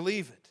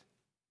relieve it.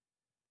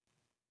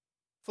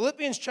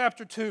 Philippians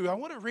chapter 2, I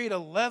want to read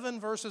 11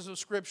 verses of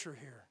Scripture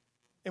here,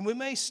 and we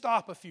may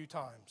stop a few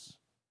times.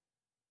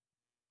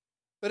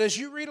 But as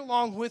you read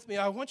along with me,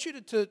 I want you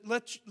to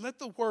let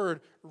the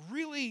word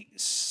really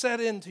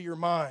set into your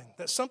mind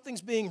that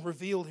something's being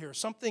revealed here,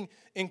 something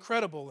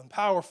incredible and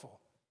powerful.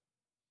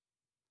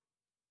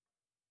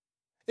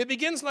 It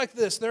begins like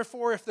this: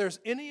 therefore, if there's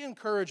any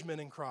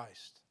encouragement in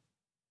Christ,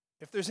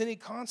 if there's any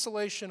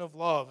consolation of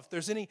love, if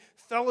there's any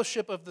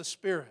fellowship of the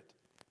Spirit.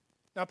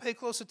 Now pay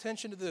close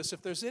attention to this.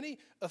 If there's any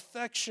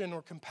affection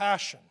or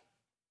compassion,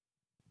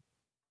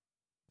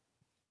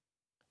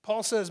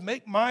 Paul says,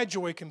 make my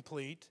joy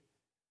complete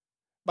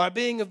by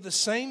being of the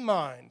same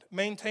mind,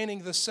 maintaining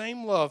the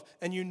same love,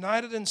 and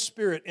united in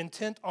spirit,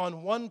 intent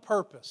on one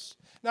purpose.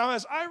 Now,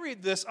 as I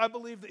read this, I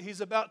believe that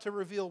he's about to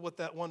reveal what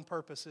that one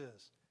purpose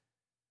is.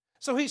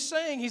 So he's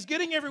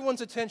getting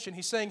everyone's attention.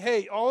 He's saying,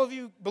 hey, all of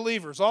you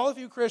believers, all of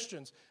you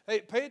Christians,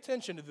 hey, pay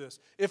attention to this.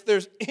 If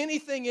there's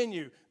anything in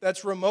you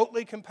that's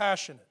remotely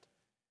compassionate,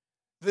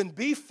 then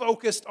be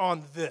focused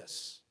on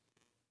this.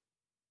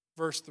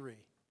 Verse 3.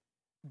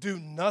 Do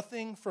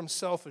nothing from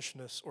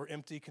selfishness or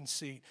empty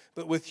conceit,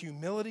 but with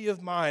humility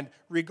of mind,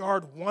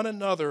 regard one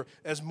another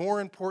as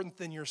more important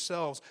than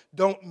yourselves.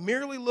 Don't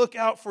merely look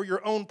out for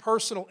your own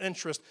personal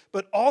interest,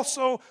 but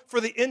also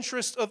for the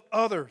interest of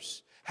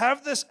others.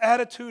 Have this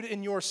attitude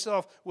in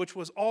yourself, which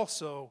was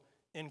also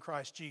in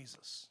Christ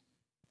Jesus.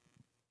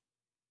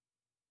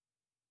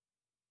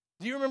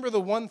 Do you remember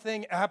the one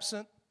thing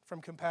absent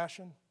from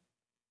compassion?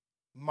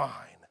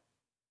 Mine,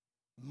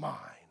 mine,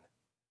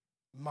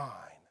 mine.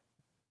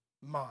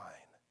 Mine.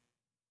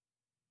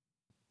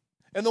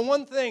 And the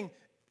one thing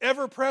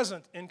ever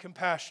present in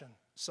compassion,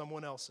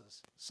 someone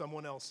else's,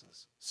 someone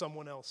else's,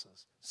 someone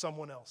else's,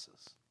 someone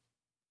else's.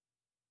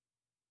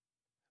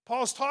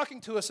 Paul's talking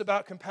to us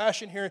about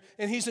compassion here,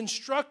 and he's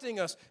instructing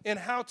us in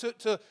how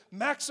to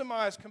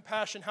maximize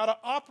compassion, how to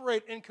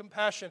operate in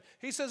compassion.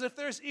 He says if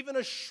there's even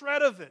a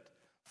shred of it,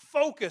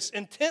 focus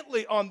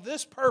intently on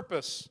this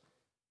purpose.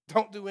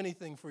 Don't do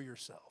anything for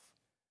yourself.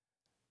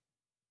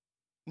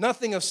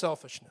 Nothing of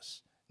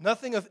selfishness.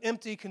 Nothing of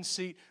empty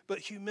conceit, but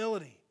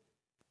humility.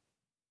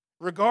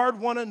 Regard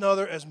one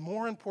another as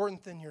more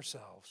important than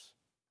yourselves.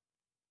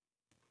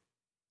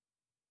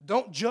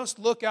 Don't just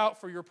look out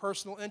for your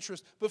personal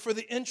interest, but for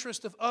the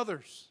interest of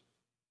others.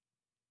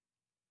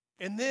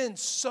 And then,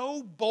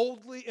 so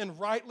boldly and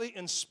rightly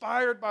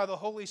inspired by the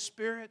Holy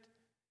Spirit,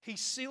 he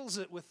seals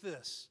it with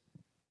this.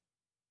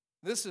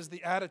 This is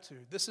the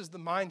attitude. This is the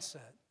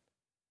mindset.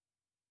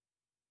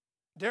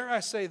 Dare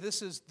I say,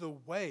 this is the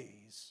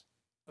ways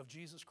of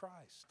Jesus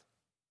Christ.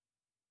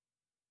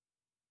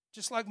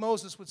 Just like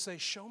Moses would say,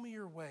 show me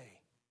your way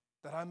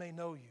that I may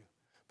know you.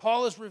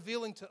 Paul is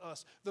revealing to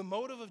us the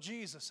motive of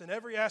Jesus in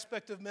every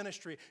aspect of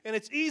ministry. And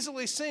it's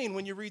easily seen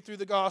when you read through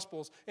the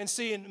Gospels and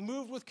see and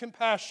moved with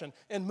compassion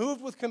and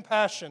moved with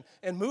compassion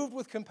and moved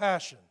with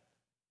compassion.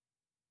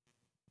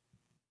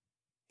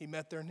 He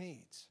met their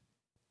needs.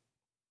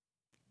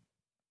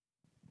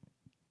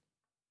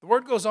 The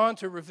Word goes on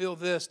to reveal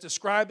this,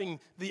 describing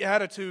the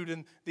attitude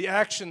and the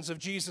actions of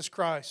Jesus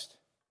Christ.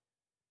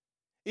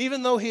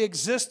 Even though he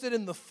existed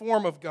in the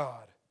form of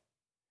God,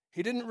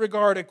 he didn't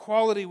regard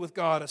equality with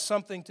God as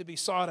something to be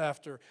sought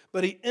after,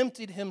 but he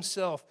emptied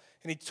himself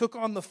and he took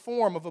on the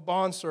form of a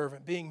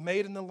bondservant, being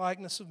made in the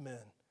likeness of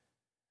men.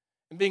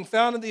 And being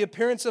found in the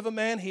appearance of a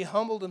man, he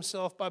humbled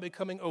himself by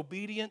becoming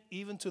obedient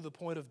even to the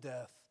point of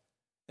death,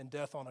 and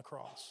death on a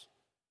cross.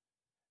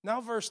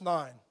 Now verse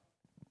 9.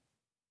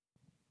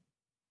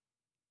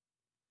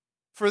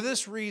 For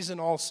this reason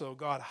also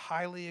God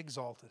highly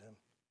exalted him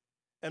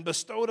and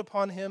bestowed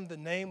upon him the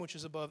name which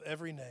is above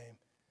every name,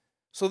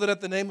 so that at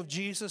the name of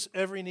Jesus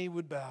every knee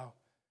would bow,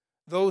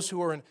 those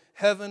who are in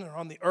heaven or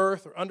on the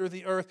earth or under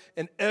the earth,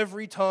 and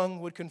every tongue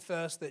would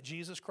confess that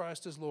Jesus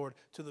Christ is Lord,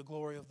 to the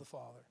glory of the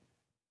Father.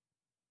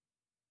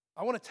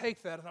 I want to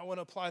take that and I want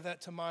to apply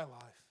that to my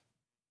life.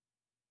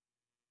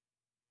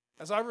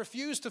 As I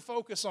refuse to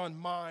focus on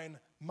mine,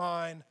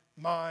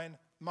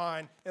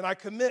 and I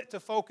commit to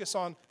focus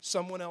on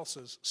someone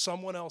else's.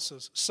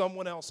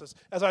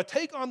 As I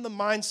take on the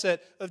mindset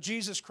of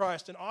Jesus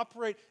Christ and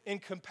operate in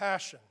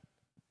compassion,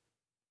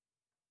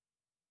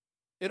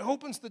 it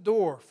opens the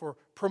door for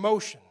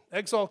promotion,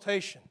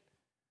 exaltation.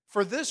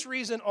 For this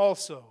reason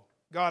also,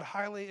 God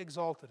highly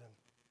exalted him.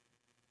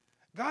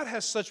 God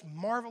has such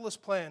marvelous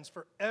plans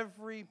for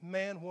every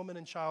man, woman,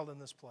 and child in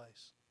this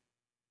place.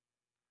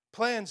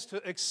 Plans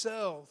to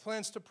excel,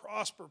 plans to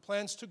prosper,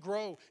 plans to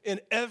grow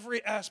in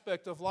every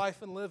aspect of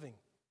life and living.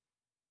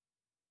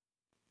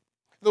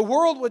 The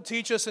world would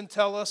teach us and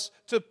tell us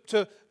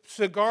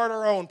to guard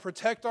our own,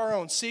 protect our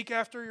own, seek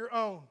after your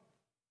own.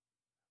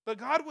 But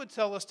God would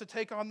tell us to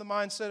take on the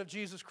mindset of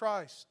Jesus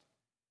Christ,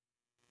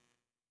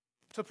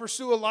 to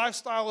pursue a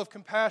lifestyle of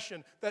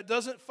compassion that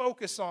doesn't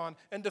focus on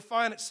and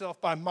define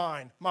itself by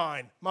mine,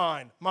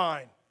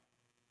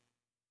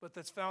 but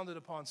that's founded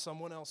upon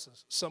someone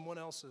else's.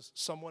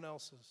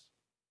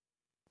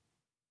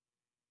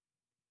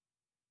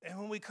 And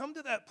when we come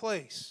to that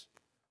place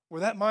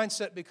where that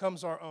mindset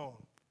becomes our own,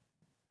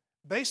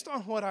 based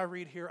on what I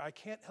read here, I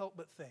can't help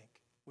but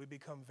think we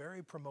become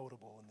very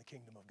promotable in the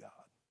kingdom of God.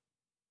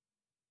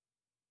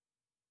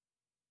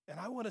 And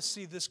I want to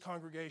see this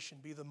congregation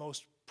be the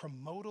most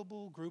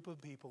promotable group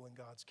of people in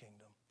God's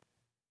kingdom.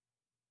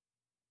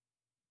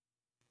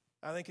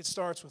 I think it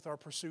starts with our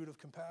pursuit of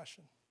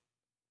compassion.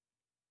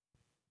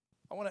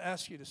 I want to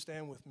ask you to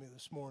stand with me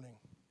this morning.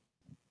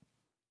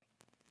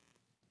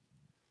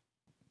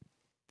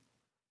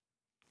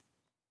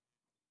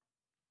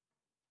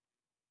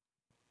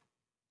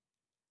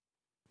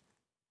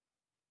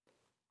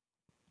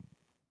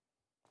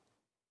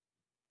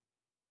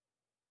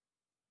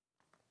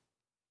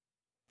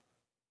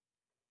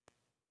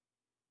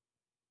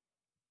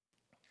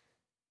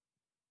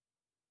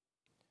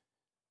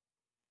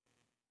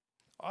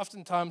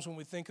 Oftentimes when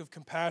we think of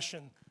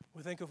compassion,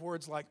 we think of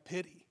words like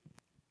pity.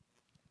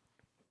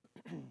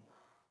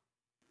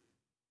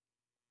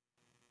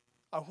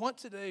 I want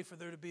today for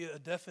there to be a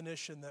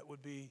definition that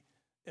would be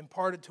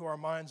imparted to our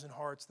minds and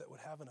hearts that would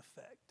have an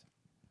effect.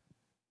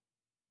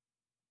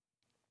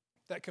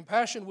 That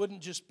compassion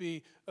wouldn't just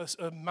be a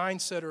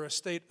mindset or a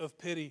state of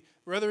pity.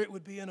 Rather, it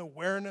would be an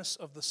awareness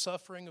of the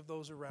suffering of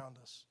those around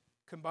us,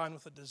 combined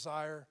with a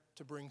desire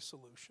to bring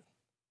solution.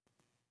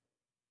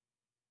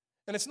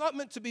 And it's not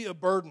meant to be a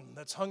burden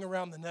that's hung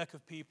around the neck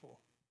of people.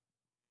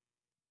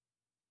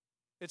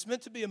 It's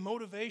meant to be a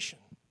motivation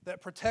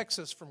that protects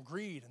us from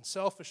greed and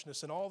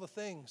selfishness and all the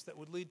things that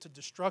would lead to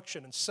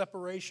destruction and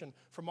separation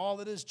from all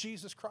that is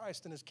Jesus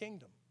Christ and His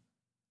kingdom.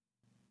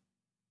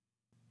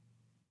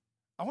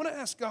 I want to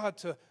ask God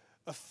to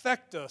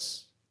affect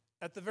us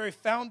at the very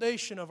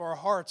foundation of our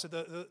hearts, at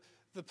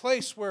the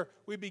place where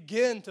we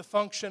begin to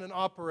function and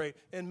operate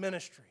in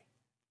ministry.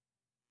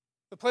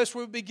 The place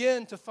where we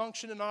begin to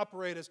function and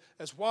operate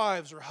as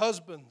wives or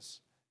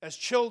husbands, as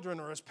children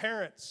or as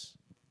parents.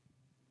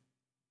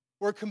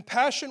 Where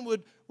compassion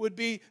would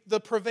be the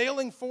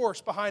prevailing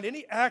force behind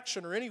any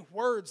action or any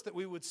words that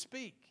we would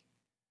speak.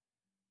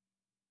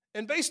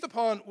 And based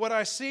upon what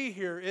I see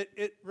here,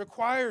 it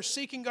requires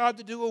seeking God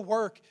to do a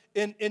work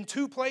in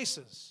two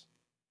places.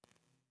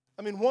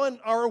 I mean, one,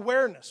 our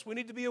awareness. We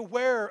need to be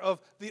aware of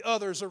the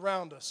others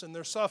around us and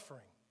their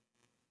suffering,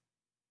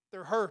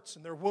 their hurts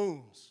and their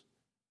wounds.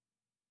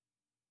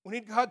 We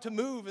need God to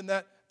move in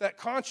that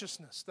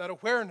consciousness, that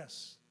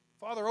awareness.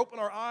 Father, open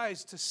our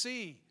eyes to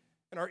see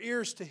and our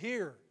ears to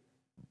hear,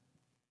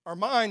 our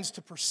minds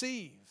to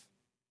perceive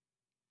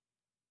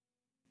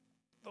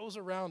those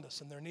around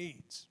us and their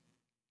needs.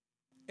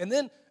 And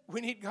then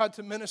we need God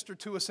to minister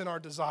to us in our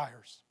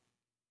desires.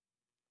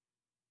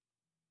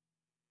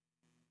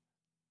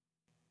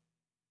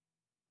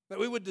 That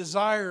we would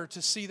desire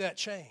to see that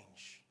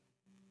change,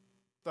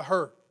 the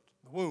hurt,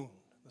 the wound,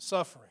 the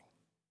suffering,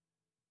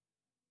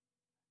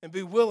 and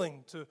be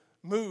willing to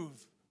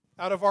move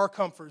out of our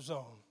comfort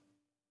zone,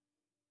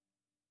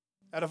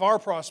 out of our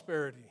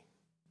prosperity,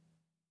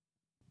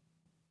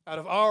 out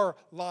of our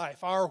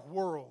life, our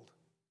world,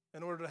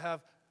 in order to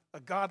have a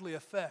godly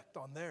effect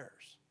on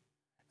theirs.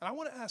 And I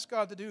want to ask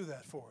God to do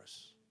that for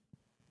us.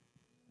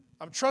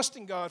 I'm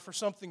trusting God for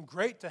something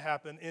great to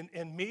happen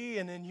in me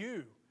and in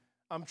you.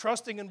 I'm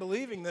trusting and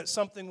believing that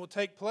something will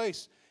take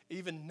place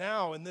even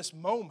now in this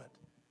moment.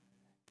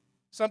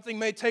 Something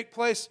may take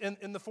place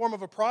in the form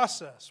of a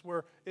process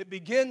where it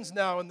begins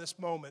now in this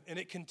moment and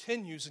it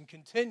continues and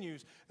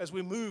continues as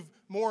we move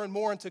more and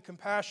more into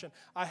compassion.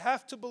 I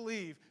have to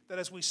believe that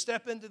as we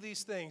step into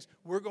these things,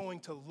 we're going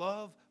to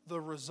love the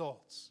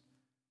results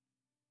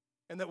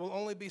and that we'll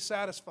only be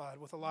satisfied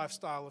with a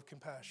lifestyle of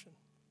compassion.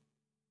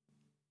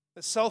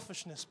 That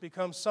selfishness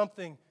becomes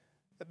something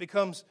that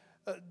becomes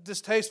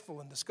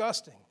distasteful and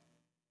disgusting.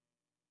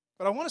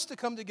 But I want us to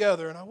come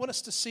together and I want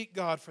us to seek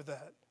God for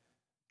that.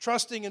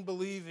 Trusting and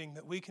believing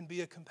that we can be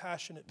a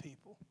compassionate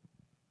people.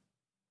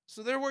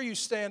 So there where you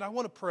stand, I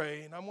want to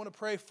pray, and I want to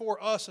pray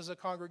for us as a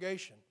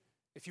congregation.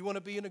 If you want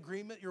to be in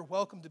agreement, you're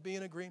welcome to be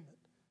in agreement.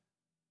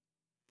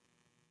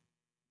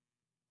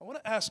 I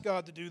want to ask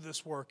God to do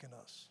this work in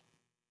us.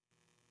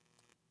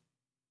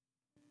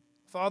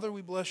 Father,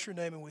 we bless your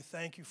name and we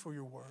thank you for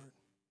your word.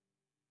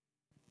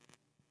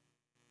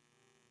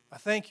 I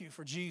thank you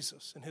for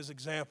Jesus and his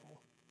example.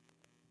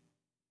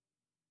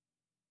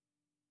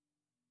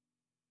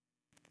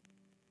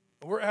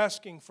 We're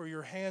asking for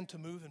your hand to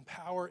move in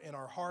power in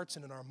our hearts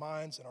and in our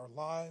minds and our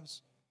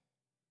lives.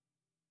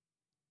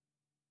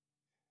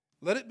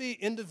 Let it be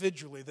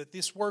individually, that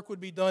this work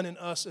would be done in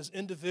us as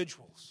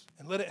individuals,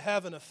 and let it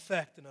have an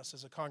effect in us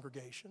as a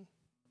congregation.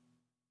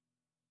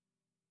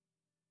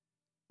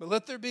 But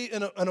let there be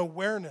an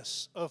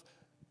awareness of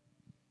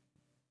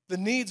the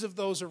needs of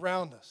those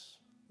around us.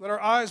 Let our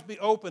eyes be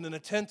open and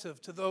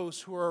attentive to those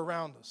who are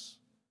around us.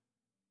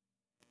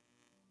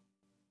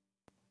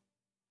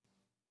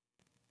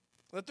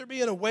 Let there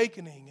be an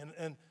awakening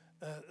and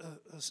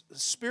a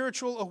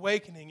spiritual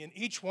awakening in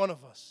each one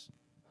of us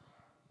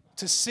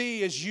to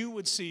see as you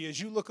would see, as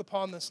you look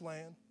upon this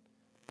land.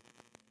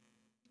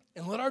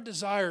 And let our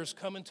desires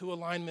come into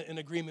alignment and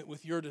agreement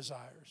with your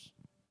desires.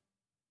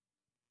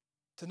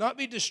 To not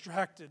be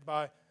distracted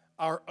by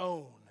our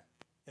own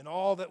and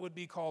all that would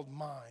be called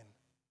mine.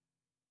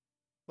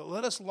 But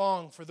let us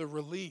long for the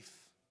relief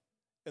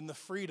and the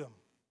freedom,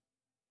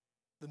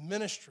 the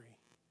ministry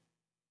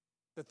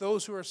that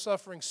those who are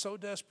suffering so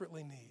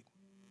desperately need.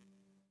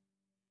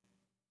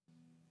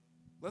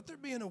 Let there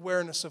be an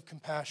awareness of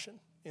compassion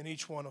in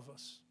each one of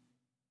us,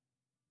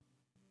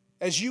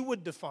 as you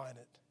would define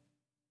it.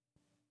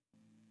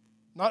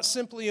 Not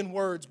simply in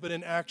words, but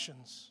in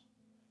actions,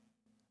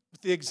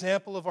 with the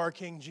example of our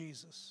King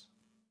Jesus.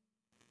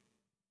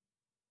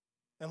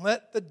 And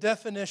let the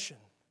definition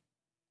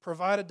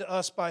provided to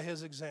us by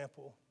his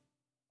example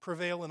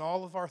prevail in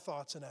all of our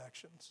thoughts and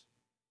actions,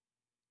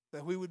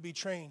 that we would be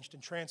changed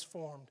and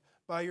transformed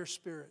by your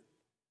Spirit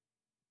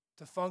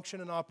to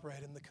function and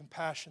operate in the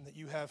compassion that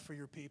you have for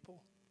your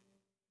people.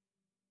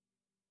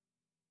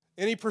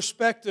 Any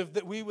perspective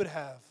that we would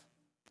have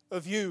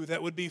of you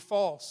that would be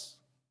false,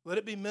 let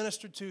it be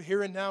ministered to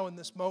here and now in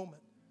this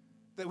moment,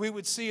 that we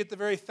would see at the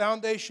very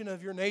foundation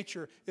of your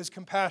nature is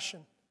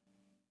compassion.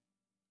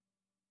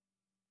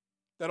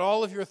 That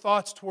all of your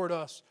thoughts toward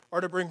us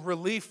are to bring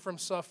relief from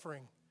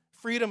suffering,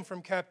 freedom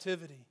from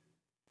captivity,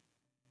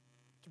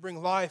 to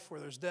bring life where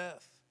there's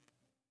death.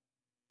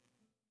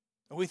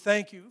 And we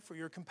thank you for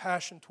your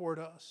compassion toward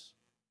us.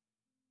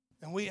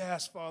 And we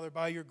ask, Father,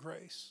 by your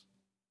grace,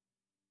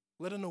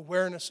 let an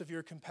awareness of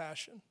your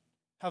compassion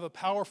have a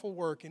powerful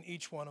work in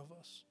each one of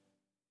us,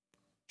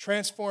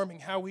 transforming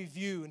how we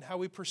view and how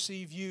we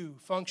perceive you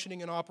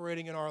functioning and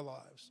operating in our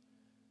lives.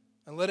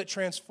 And let it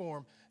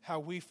transform how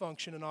we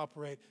function and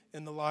operate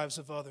in the lives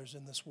of others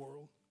in this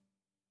world.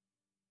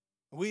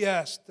 We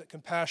ask that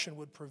compassion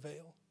would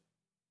prevail.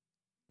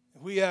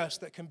 We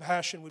ask that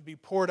compassion would be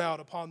poured out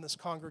upon this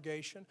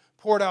congregation,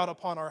 poured out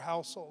upon our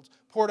households,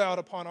 poured out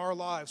upon our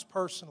lives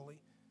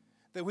personally,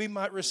 that we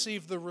might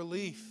receive the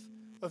relief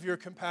of your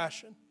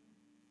compassion,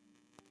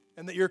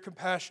 and that your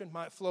compassion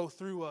might flow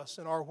through us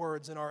in our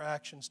words and our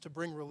actions to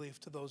bring relief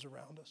to those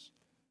around us.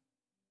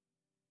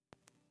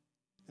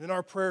 And in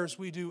our prayers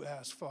we do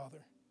ask,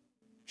 Father,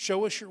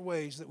 show us your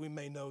ways that we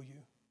may know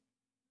you.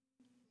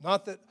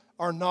 Not that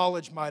our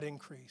knowledge might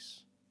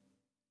increase,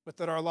 but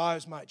that our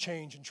lives might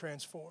change and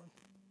transform.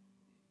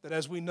 That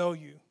as we know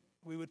you,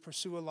 we would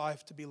pursue a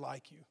life to be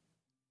like you.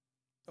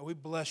 And we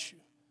bless you,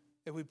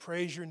 and we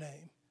praise your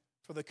name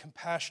for the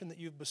compassion that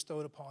you've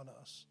bestowed upon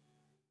us.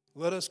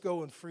 Let us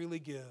go and freely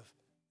give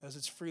as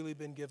it's freely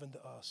been given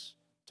to us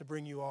to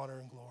bring you honor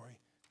and glory.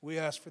 We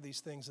ask for these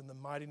things in the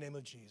mighty name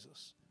of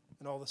Jesus.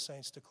 And all the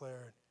saints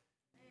declared,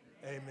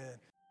 Amen.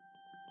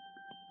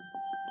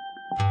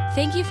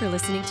 Thank you for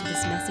listening to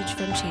this message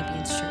from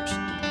Champions Church.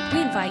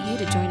 We invite you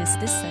to join us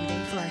this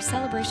Sunday for our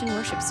celebration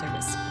worship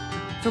service.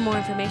 For more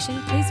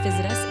information, please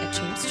visit us at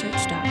championschurch.com.